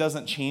Satan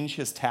doesn't change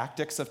his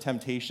tactics of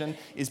temptation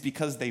is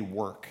because they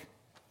work.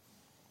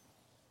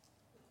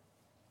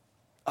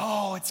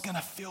 Oh, it's going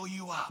to fill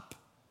you up.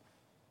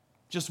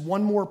 Just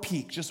one more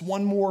peek, just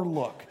one more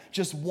look,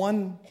 just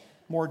one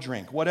more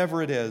drink,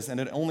 whatever it is, and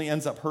it only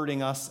ends up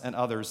hurting us and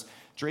others.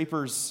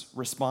 Draper's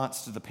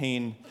response to the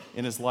pain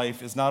in his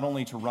life is not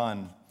only to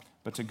run,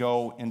 but to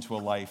go into a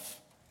life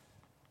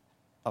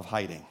of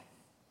hiding,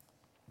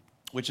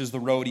 which is the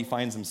road he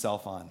finds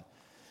himself on.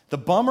 The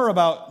bummer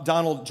about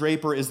Donald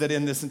Draper is that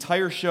in this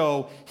entire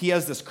show, he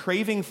has this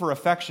craving for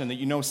affection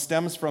that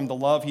stems from the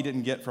love he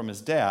didn't get from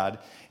his dad.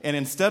 And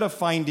instead of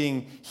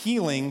finding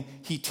healing,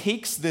 he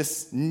takes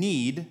this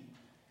need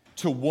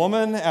to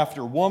woman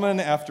after woman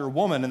after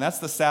woman. And that's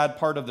the sad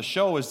part of the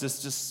show, is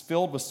just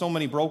filled with so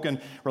many broken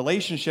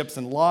relationships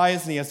and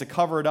lies, and he has to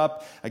cover it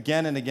up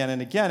again and again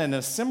and again. And in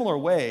a similar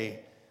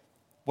way,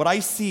 what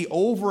I see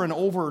over and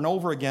over and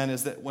over again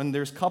is that when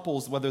there's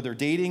couples, whether they're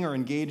dating or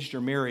engaged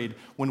or married,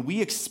 when we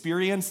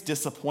experience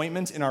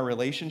disappointment in our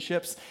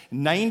relationships,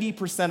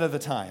 90% of the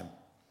time,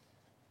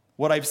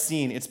 what I've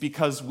seen, it's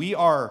because we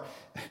are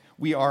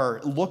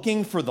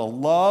looking for the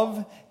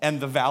love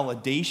and the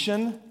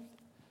validation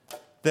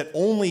that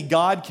only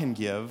God can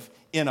give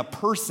in a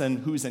person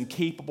who's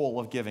incapable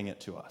of giving it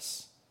to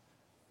us.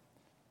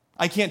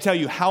 I can't tell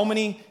you how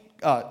many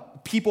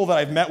people that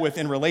I've met with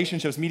in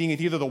relationships, meeting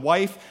with either the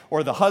wife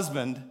or the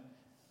husband,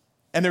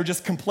 And they're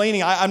just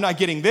complaining, I'm not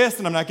getting this,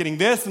 and I'm not getting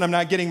this, and I'm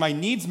not getting my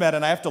needs met.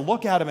 And I have to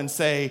look at them and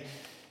say,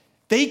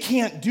 they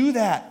can't do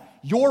that.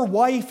 Your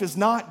wife is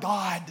not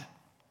God.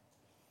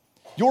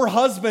 Your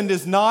husband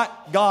is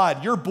not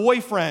God. Your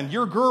boyfriend,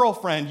 your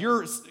girlfriend,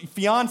 your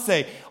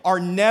fiance are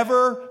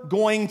never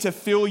going to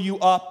fill you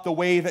up the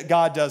way that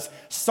God does.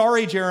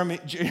 Sorry,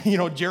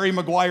 Jerry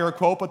Maguire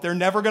quote, but they're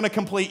never going to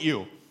complete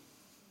you.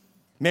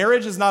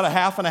 Marriage is not a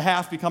half and a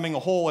half becoming a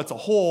whole. It's a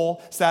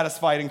whole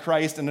satisfied in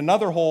Christ and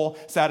another whole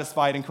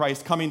satisfied in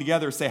Christ coming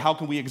together to say, how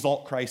can we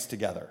exalt Christ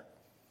together?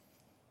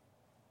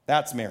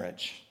 That's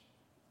marriage.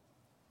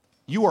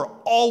 You are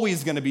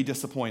always going to be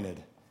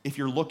disappointed if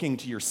you're looking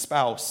to your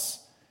spouse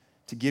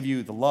to give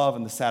you the love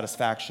and the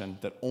satisfaction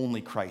that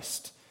only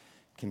Christ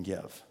can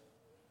give.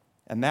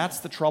 And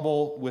that's the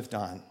trouble with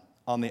Don.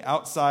 On the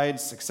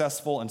outside,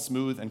 successful and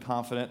smooth and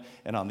confident,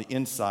 and on the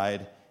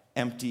inside,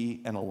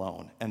 empty and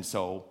alone. And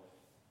so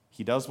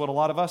he does what a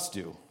lot of us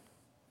do.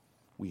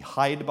 We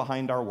hide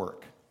behind our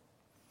work,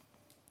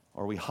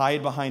 or we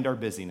hide behind our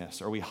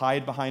busyness, or we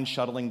hide behind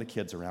shuttling the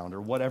kids around,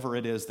 or whatever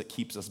it is that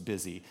keeps us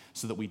busy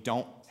so that we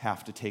don't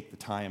have to take the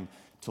time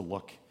to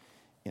look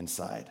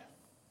inside.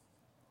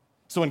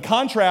 So in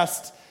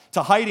contrast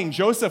to hiding,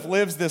 Joseph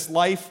lives this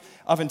life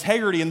of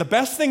integrity. And the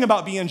best thing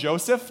about being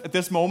Joseph at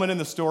this moment in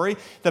the story,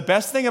 the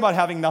best thing about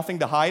having nothing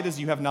to hide is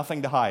you have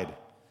nothing to hide.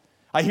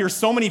 I hear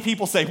so many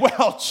people say,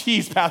 well,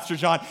 geez, Pastor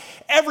John,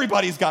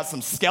 everybody's got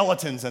some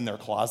skeletons in their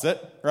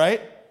closet,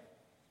 right?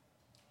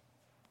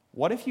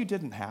 What if you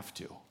didn't have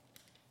to?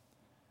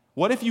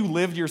 What if you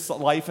lived your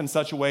life in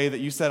such a way that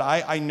you said,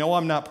 I know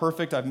I'm not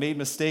perfect, I've made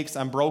mistakes,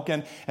 I'm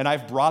broken, and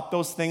I've brought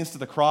those things to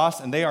the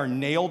cross, and they are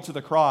nailed to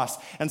the cross.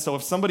 And so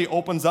if somebody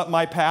opens up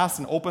my past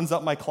and opens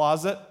up my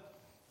closet,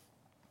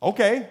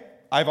 okay,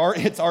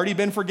 it's already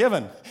been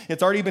forgiven.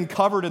 It's already been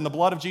covered in the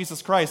blood of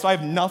Jesus Christ, so I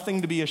have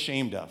nothing to be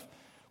ashamed of.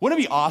 Wouldn't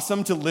it be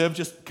awesome to live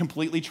just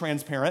completely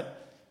transparent?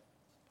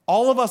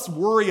 All of us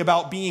worry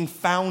about being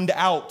found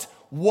out.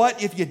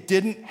 What if you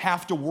didn't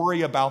have to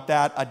worry about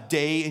that a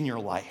day in your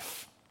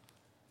life?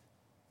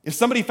 If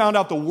somebody found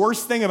out the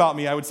worst thing about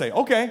me, I would say,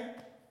 okay,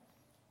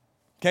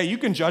 you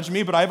can judge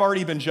me, but I've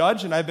already been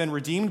judged and I've been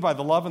redeemed by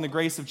the love and the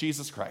grace of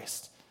Jesus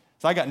Christ.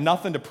 So I got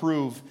nothing to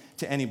prove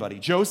to anybody.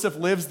 Joseph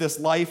lives this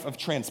life of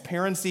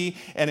transparency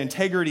and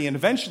integrity, and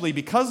eventually,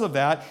 because of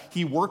that,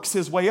 he works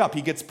his way up.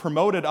 He gets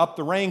promoted up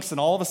the ranks, and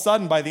all of a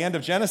sudden, by the end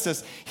of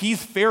Genesis,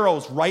 he's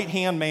Pharaoh's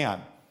right-hand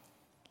man.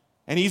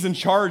 And he's in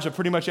charge of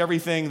pretty much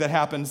everything that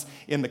happens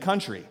in the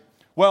country.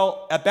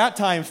 Well, at that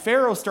time,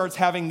 Pharaoh starts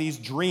having these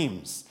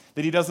dreams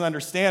that he doesn't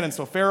understand, and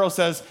so Pharaoh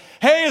says,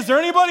 hey, is there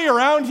anybody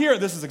around here?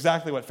 This is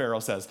exactly what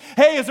Pharaoh says.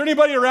 Hey, is there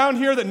anybody around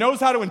here that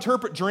knows how to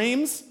interpret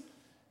dreams?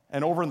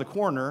 And over in the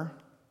corner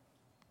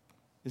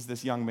is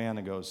this young man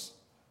that goes,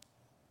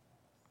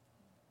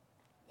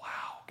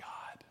 wow,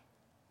 God,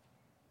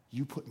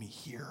 you put me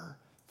here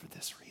for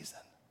this reason.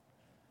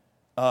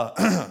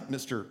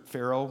 Mr.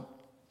 Pharaoh,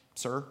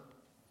 sir,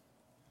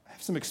 I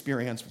have some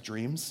experience with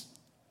dreams.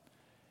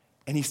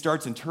 And he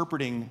starts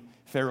interpreting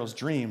Pharaoh's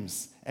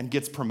dreams and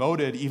gets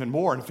promoted even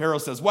more. And Pharaoh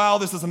says, wow,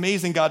 this is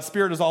amazing. God's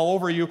Spirit is all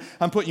over you.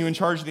 I'm putting you in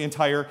charge of the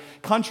entire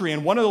country.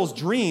 And one of those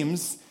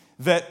dreams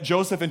that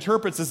Joseph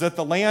interprets is that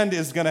the land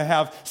is going to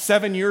have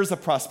 7 years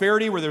of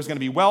prosperity where there's going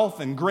to be wealth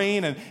and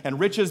grain and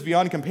riches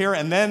beyond compare,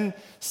 and then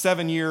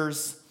 7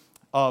 years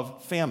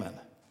of famine.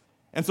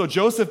 And so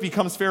Joseph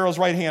becomes Pharaoh's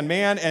right-hand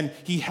man, and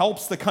he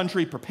helps the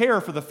country prepare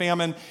for the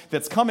famine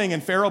that's coming,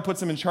 and Pharaoh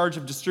puts him in charge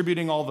of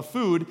distributing all the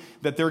food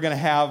that they're going to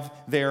have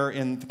there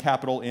in the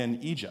capital in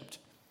Egypt.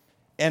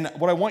 And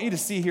what I want you to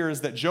see here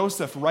is that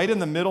Joseph, right in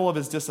the middle of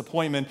his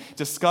disappointment,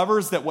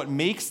 discovers that what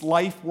makes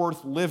life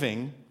worth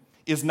living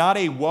is not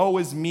a woe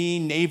is me,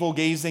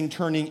 navel-gazing,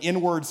 turning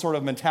inward sort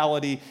of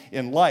mentality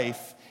in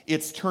life.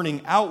 It's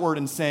turning outward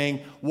and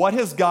saying, what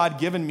has God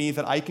given me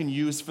that I can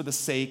use for the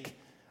sake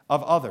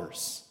of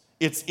others?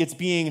 It's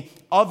being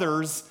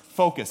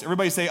others-focused.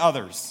 Everybody say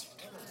others.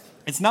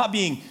 It's not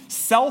being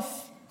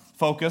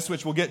self-focused,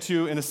 which we'll get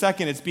to in a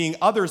second. It's being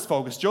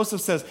others-focused. Joseph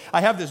says,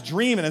 I have this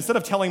dream, and instead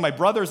of telling my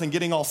brothers and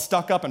getting all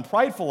stuck up and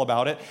prideful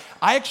about it,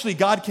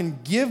 God can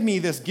give me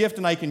this gift,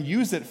 and I can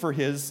use it for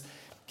his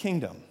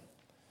kingdom.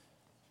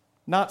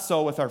 Not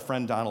so with our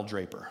friend Donald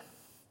Draper.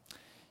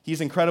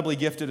 He's incredibly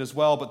gifted as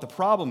well, but the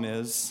problem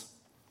is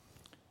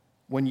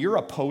when you're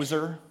a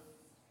poser,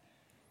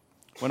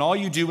 when all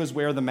you do is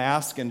wear the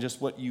mask and just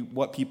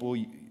what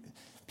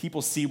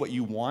people see what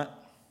you want,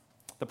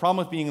 the problem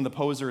with being the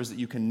poser is that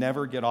you can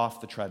never get off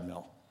the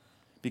treadmill.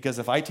 Because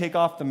if I take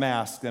off the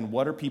mask, then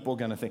what are people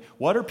going to think?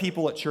 What are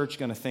people at church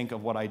going to think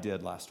of what I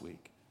did last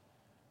week?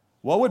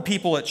 What would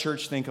people at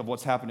church think of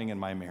what's happening in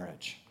my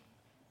marriage?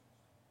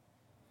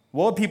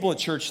 What would people at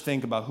church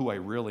think about who I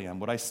really am?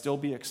 Would I still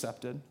be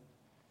accepted?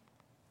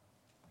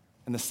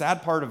 And the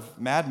sad part of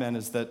Mad Men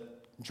is that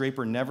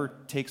Draper never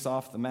takes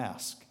off the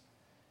mask.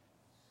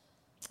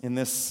 In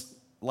this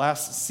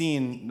last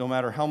scene, no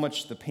matter how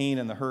much the pain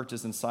and the hurt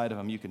is inside of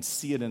him, you can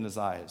see it in his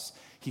eyes.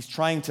 He's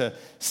trying to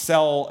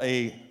sell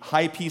a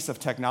high piece of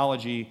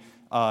technology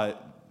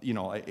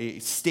a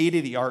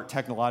state-of-the-art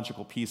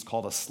technological piece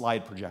called a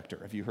slide projector.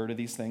 Have you heard of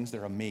these things?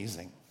 They're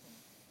amazing.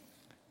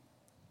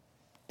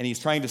 And he's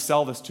trying to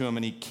sell this to him,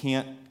 and he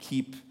can't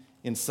keep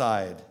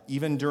inside.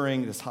 Even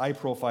during this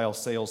high-profile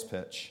sales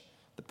pitch,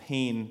 the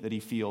pain that he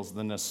feels,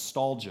 the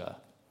nostalgia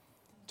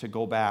to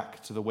go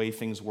back to the way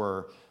things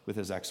were with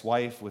his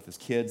ex-wife, with his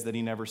kids that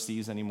he never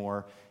sees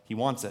anymore. He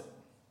wants it.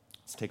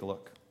 Let's take a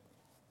look.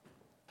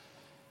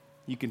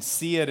 You can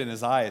see it in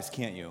his eyes,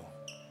 can't you?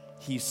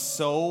 He's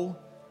so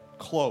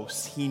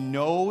close. He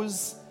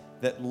knows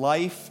that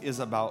life is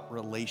about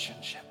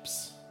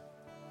relationships.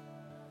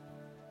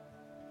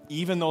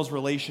 Even those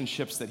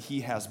relationships that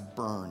he has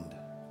burned.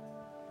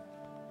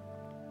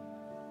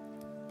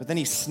 But then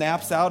he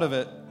snaps out of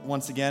it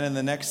once again. In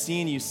the next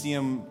scene, you see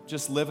him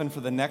just living for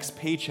the next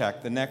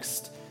paycheck, the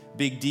next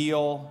big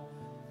deal.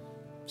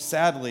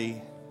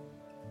 Sadly,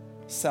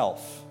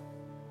 self.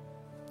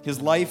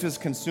 His life is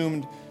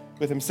consumed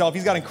with himself.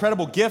 He's got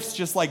incredible gifts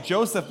just like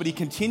Joseph, but he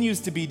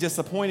continues to be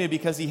disappointed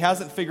because he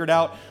hasn't figured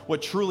out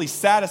what truly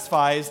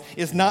satisfies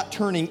is not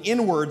turning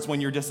inwards when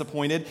you're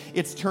disappointed.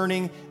 It's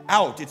turning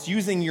out. It's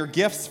using your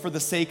gifts for the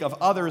sake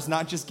of others,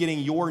 not just getting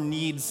your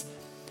needs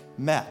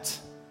met.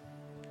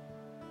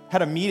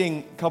 Had a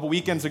meeting a couple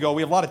weekends ago.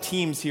 We have a lot of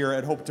teams here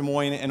at Hope Des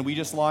Moines, and we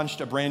just launched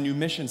a brand new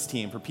missions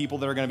team for people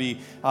that are going to be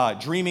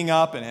dreaming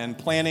up and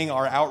planning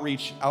our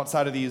outreach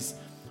outside of these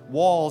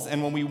walls.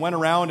 And when we went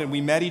around and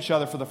we met each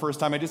other for the first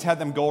time, I just had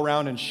them go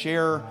around and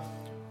share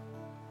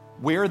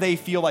where they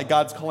feel like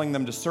God's calling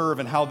them to serve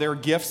and how their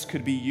gifts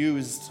could be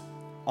used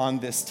on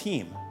this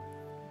team.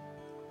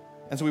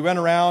 And so we went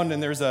around,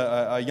 and there's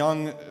a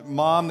young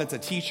mom that's a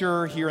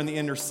teacher here in the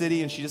inner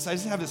city, and I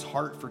just have this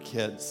heart for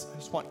kids. I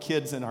just want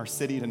kids in our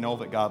city to know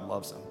that God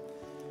loves them.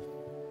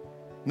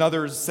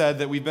 Another said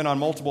that we've been on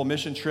multiple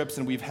mission trips,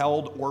 and we've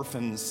held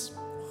orphans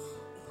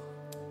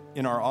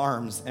in our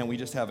arms, and we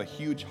just have a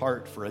huge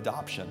heart for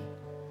adoption.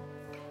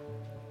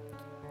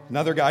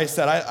 Another guy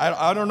said,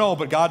 I don't know,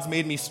 but God's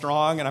made me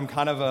strong, and I'm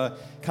kind of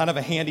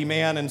a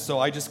handyman, and so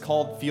I just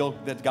feel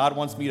that God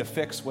wants me to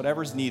fix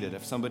whatever's needed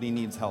if somebody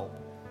needs help.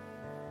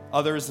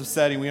 Others have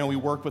said, we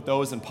work with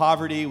those in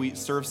poverty. We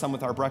serve some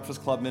with our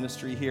Breakfast Club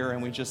ministry here,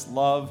 and we just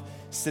love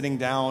sitting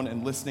down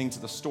and listening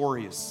to the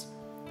stories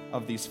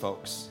of these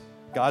folks.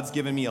 God's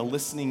given me a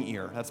listening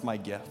ear. That's my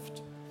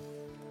gift.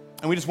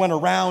 And we just went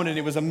around, and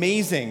it was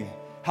amazing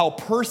how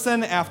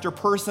person after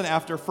person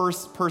after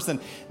first person,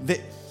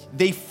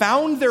 they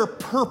found their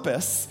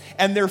purpose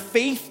and their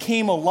faith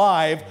came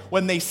alive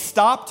when they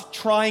stopped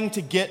trying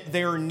to get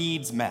their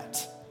needs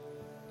met.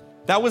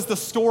 That was the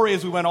story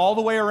as we went all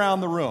the way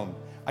around the room.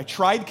 I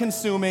tried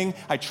consuming.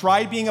 I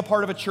tried being a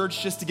part of a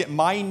church just to get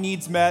my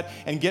needs met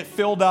and get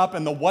filled up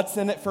and the what's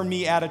in it for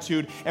me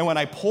attitude. And when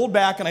I pulled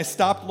back and I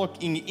stopped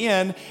looking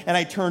in and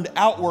I turned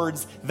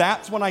outwards,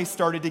 that's when I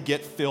started to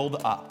get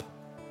filled up.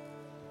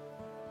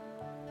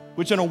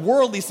 Which in a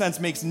worldly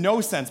sense makes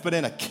no sense, but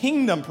in a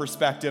kingdom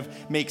perspective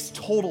makes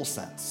total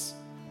sense.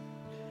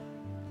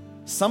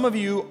 Some of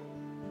you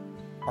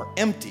are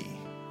empty,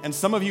 and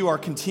some of you are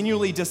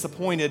continually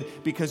disappointed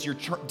because you're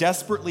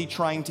desperately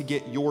trying to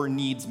get your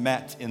needs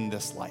met in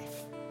this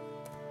life.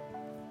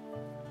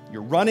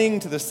 You're running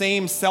to the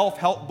same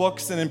self-help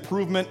books and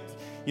improvement,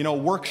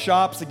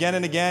 workshops again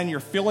and again. You're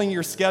filling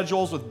your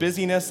schedules with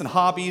busyness and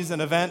hobbies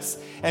and events,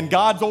 and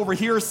God's over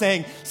here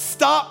saying,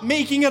 stop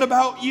making it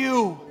about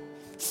you.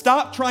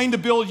 Stop trying to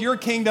build your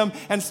kingdom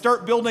and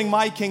start building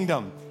my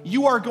kingdom.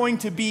 You are going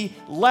to be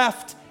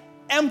left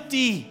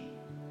empty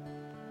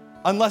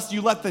unless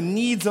you let the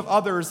needs of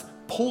others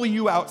pull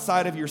you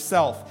outside of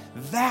yourself.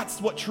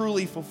 That's what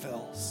truly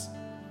fulfills.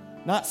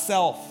 Not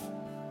self,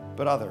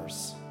 but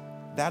others.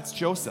 That's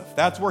Joseph.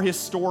 That's where his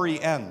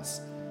story ends.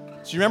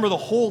 So you remember the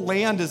whole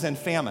land is in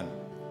famine.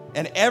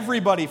 And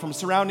everybody from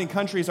surrounding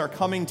countries are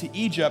coming to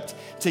Egypt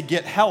to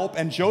get help.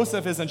 And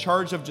Joseph is in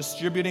charge of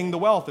distributing the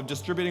wealth, of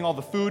distributing all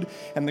the food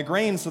and the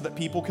grain so that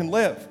people can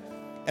live.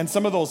 And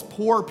some of those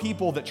poor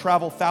people that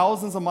travel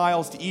thousands of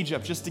miles to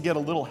Egypt just to get a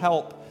little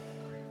help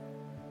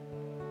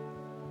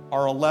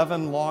are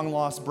 11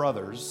 long-lost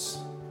brothers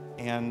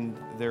and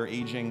their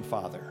aging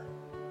father.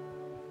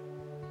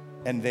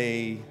 And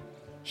they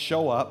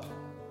show up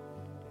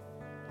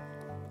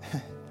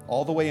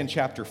all the way in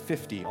chapter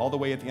 50, all the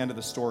way at the end of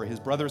the story. His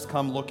brothers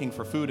come looking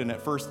for food, and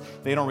at first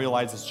they don't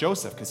realize it's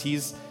Joseph because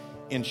he's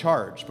in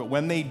charge. But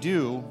when they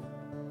do,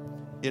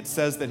 it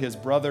says that his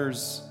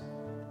brothers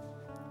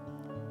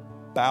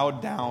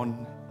bowed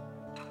down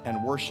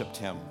and worshiped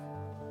him,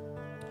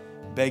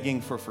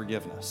 begging for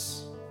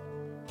forgiveness.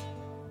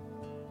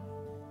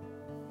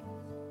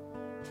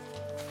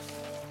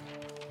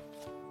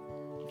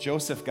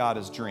 Joseph got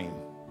his dream.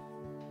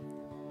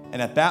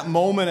 And at that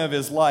moment of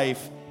his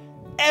life,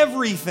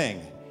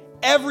 everything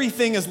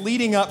is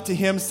leading up to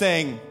him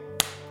saying,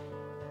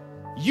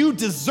 you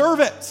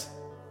deserve it.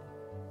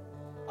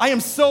 I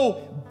am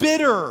so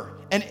bitter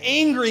and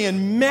angry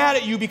and mad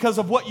at you because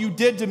of what you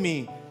did to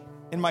me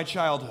in my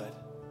childhood.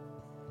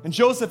 And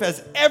Joseph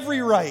has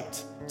every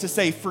right to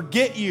say,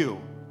 forget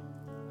you.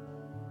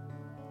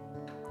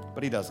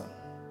 But he doesn't.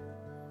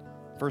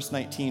 Verse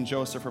 19,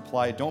 Joseph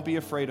replied, "Don't be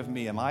afraid of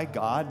me. Am I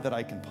God that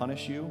I can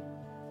punish you?"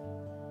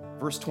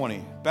 Verse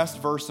 20, best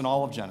verse in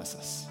all of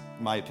Genesis,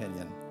 in my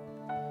opinion.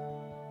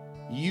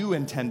 "You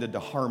intended to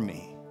harm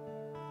me,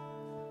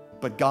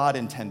 but God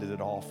intended it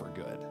all for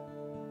good."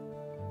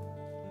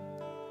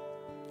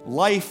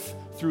 Life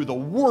threw the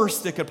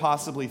worst it could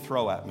possibly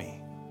throw at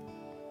me,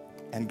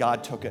 and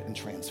God took it and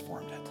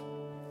transformed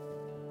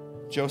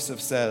it.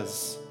 Joseph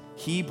says,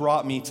 "He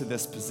brought me to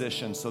this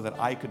position so that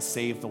I could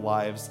save the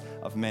lives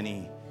of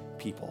many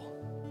people."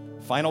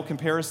 Final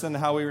comparison to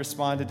how we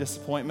respond to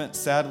disappointment.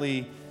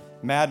 Sadly,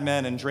 Mad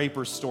Men and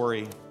Draper's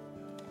story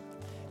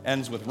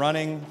ends with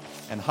running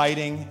and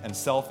hiding and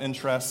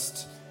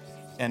self-interest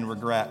and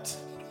regret.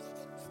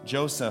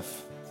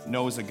 Joseph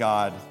knows a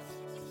God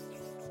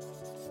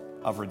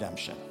of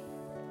redemption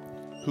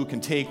who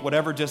can take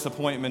whatever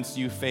disappointments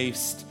you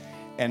faced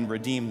and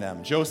redeem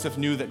them. Joseph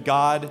knew that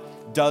God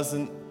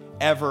doesn't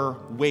ever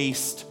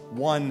waste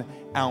 1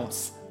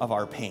 ounce of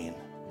our pain.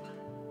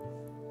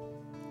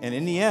 And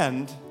in the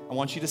end, I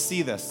want you to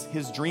see this.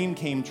 His dream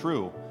came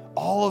true.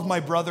 All of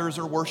my brothers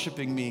are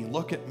worshiping me.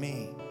 Look at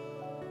me.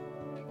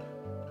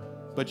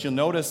 But you'll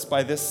notice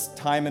by this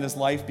time in his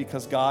life,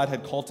 because God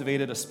had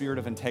cultivated a spirit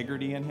of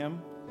integrity in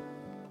him,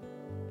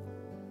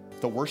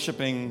 the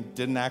worshiping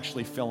didn't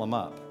actually fill him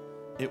up.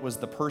 It was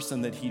the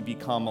person that he'd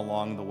become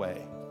along the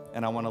way.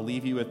 And I want to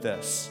leave you with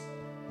this.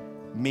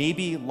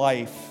 Maybe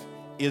life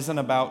isn't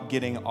about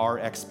getting our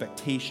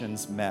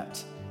expectations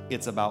met.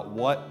 It's about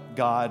what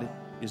God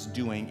is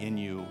doing in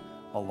you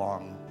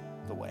along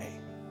the way.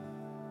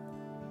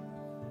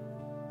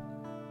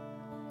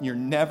 You're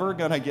never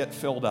going to get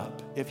filled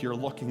up if you're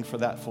looking for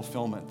that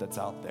fulfillment that's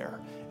out there.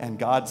 And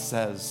God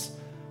says,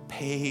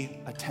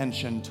 pay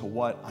attention to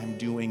what I'm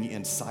doing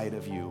inside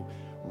of you,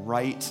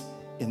 right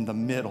in the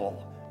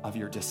middle of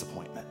your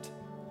disappointment,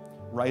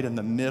 right in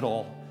the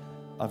middle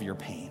of your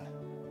pain.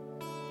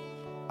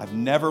 I've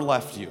never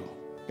left you,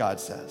 God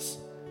says.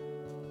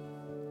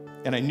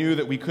 And I knew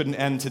that we couldn't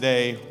end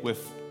today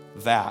with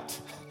that,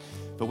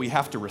 but we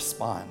have to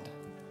respond,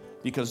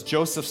 because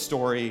Joseph's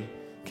story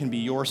can be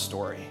your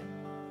story.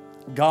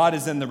 God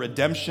is in the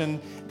redemption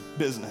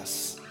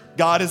business.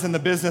 God is in the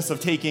business of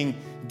taking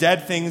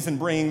dead things and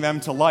bringing them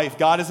to life.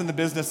 God is in the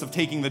business of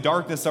taking the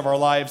darkness of our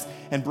lives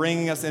and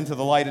bringing us into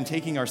the light, and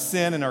taking our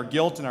sin and our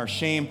guilt and our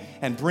shame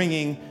and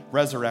bringing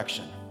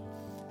resurrection.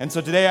 And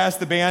so today I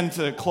asked the band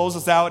to close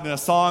us out in a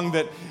song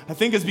that I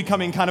think is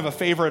becoming kind of a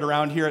favorite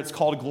around here. It's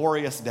called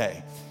Glorious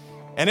Day.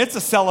 And it's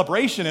a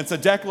celebration. It's a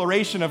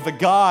declaration of the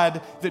God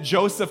that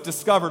Joseph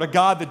discovered, a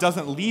God that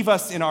doesn't leave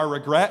us in our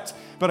regret,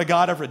 but a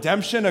God of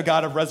redemption, a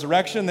God of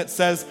resurrection that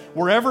says,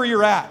 wherever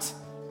you're at,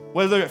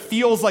 whether it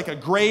feels like a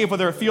grave,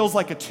 whether it feels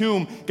like a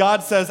tomb,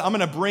 God says, I'm going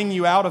to bring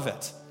you out of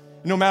it.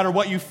 No matter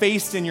what you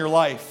faced in your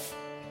life,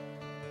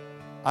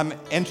 I'm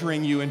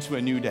entering you into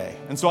a new day.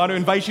 And so I want to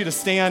invite you to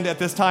stand at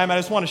this time. I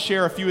just want to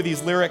share a few of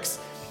these lyrics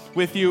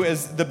with you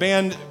as the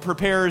band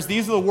prepares.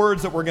 These are the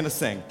words that we're going to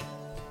sing.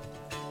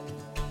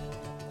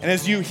 And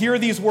as you hear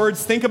these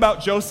words, think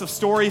about Joseph's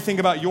story, think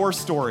about your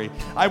story.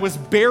 I was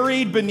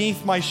buried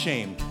beneath my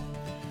shame.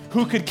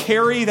 Who could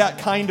carry that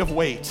kind of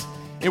weight?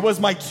 It was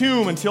my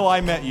tomb until I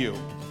met you.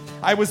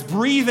 I was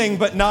breathing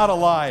but not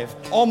alive.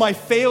 All my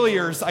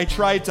failures I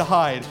tried to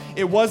hide.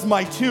 It was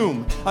my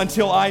tomb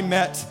until I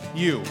met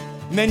you.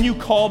 And then you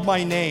called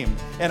my name,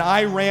 and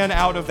I ran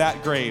out of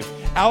that grave,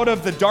 out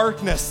of the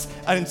darkness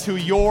into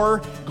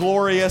your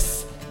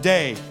glorious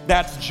day.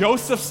 That's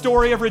Joseph's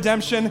story of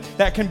redemption.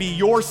 That can be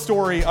your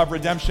story of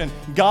redemption.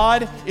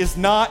 God is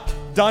not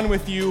done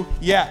with you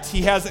yet.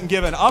 He hasn't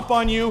given up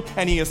on you,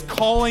 and he is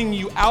calling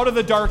you out of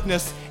the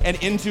darkness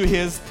and into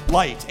his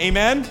light.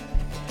 Amen?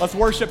 Let's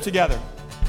worship together.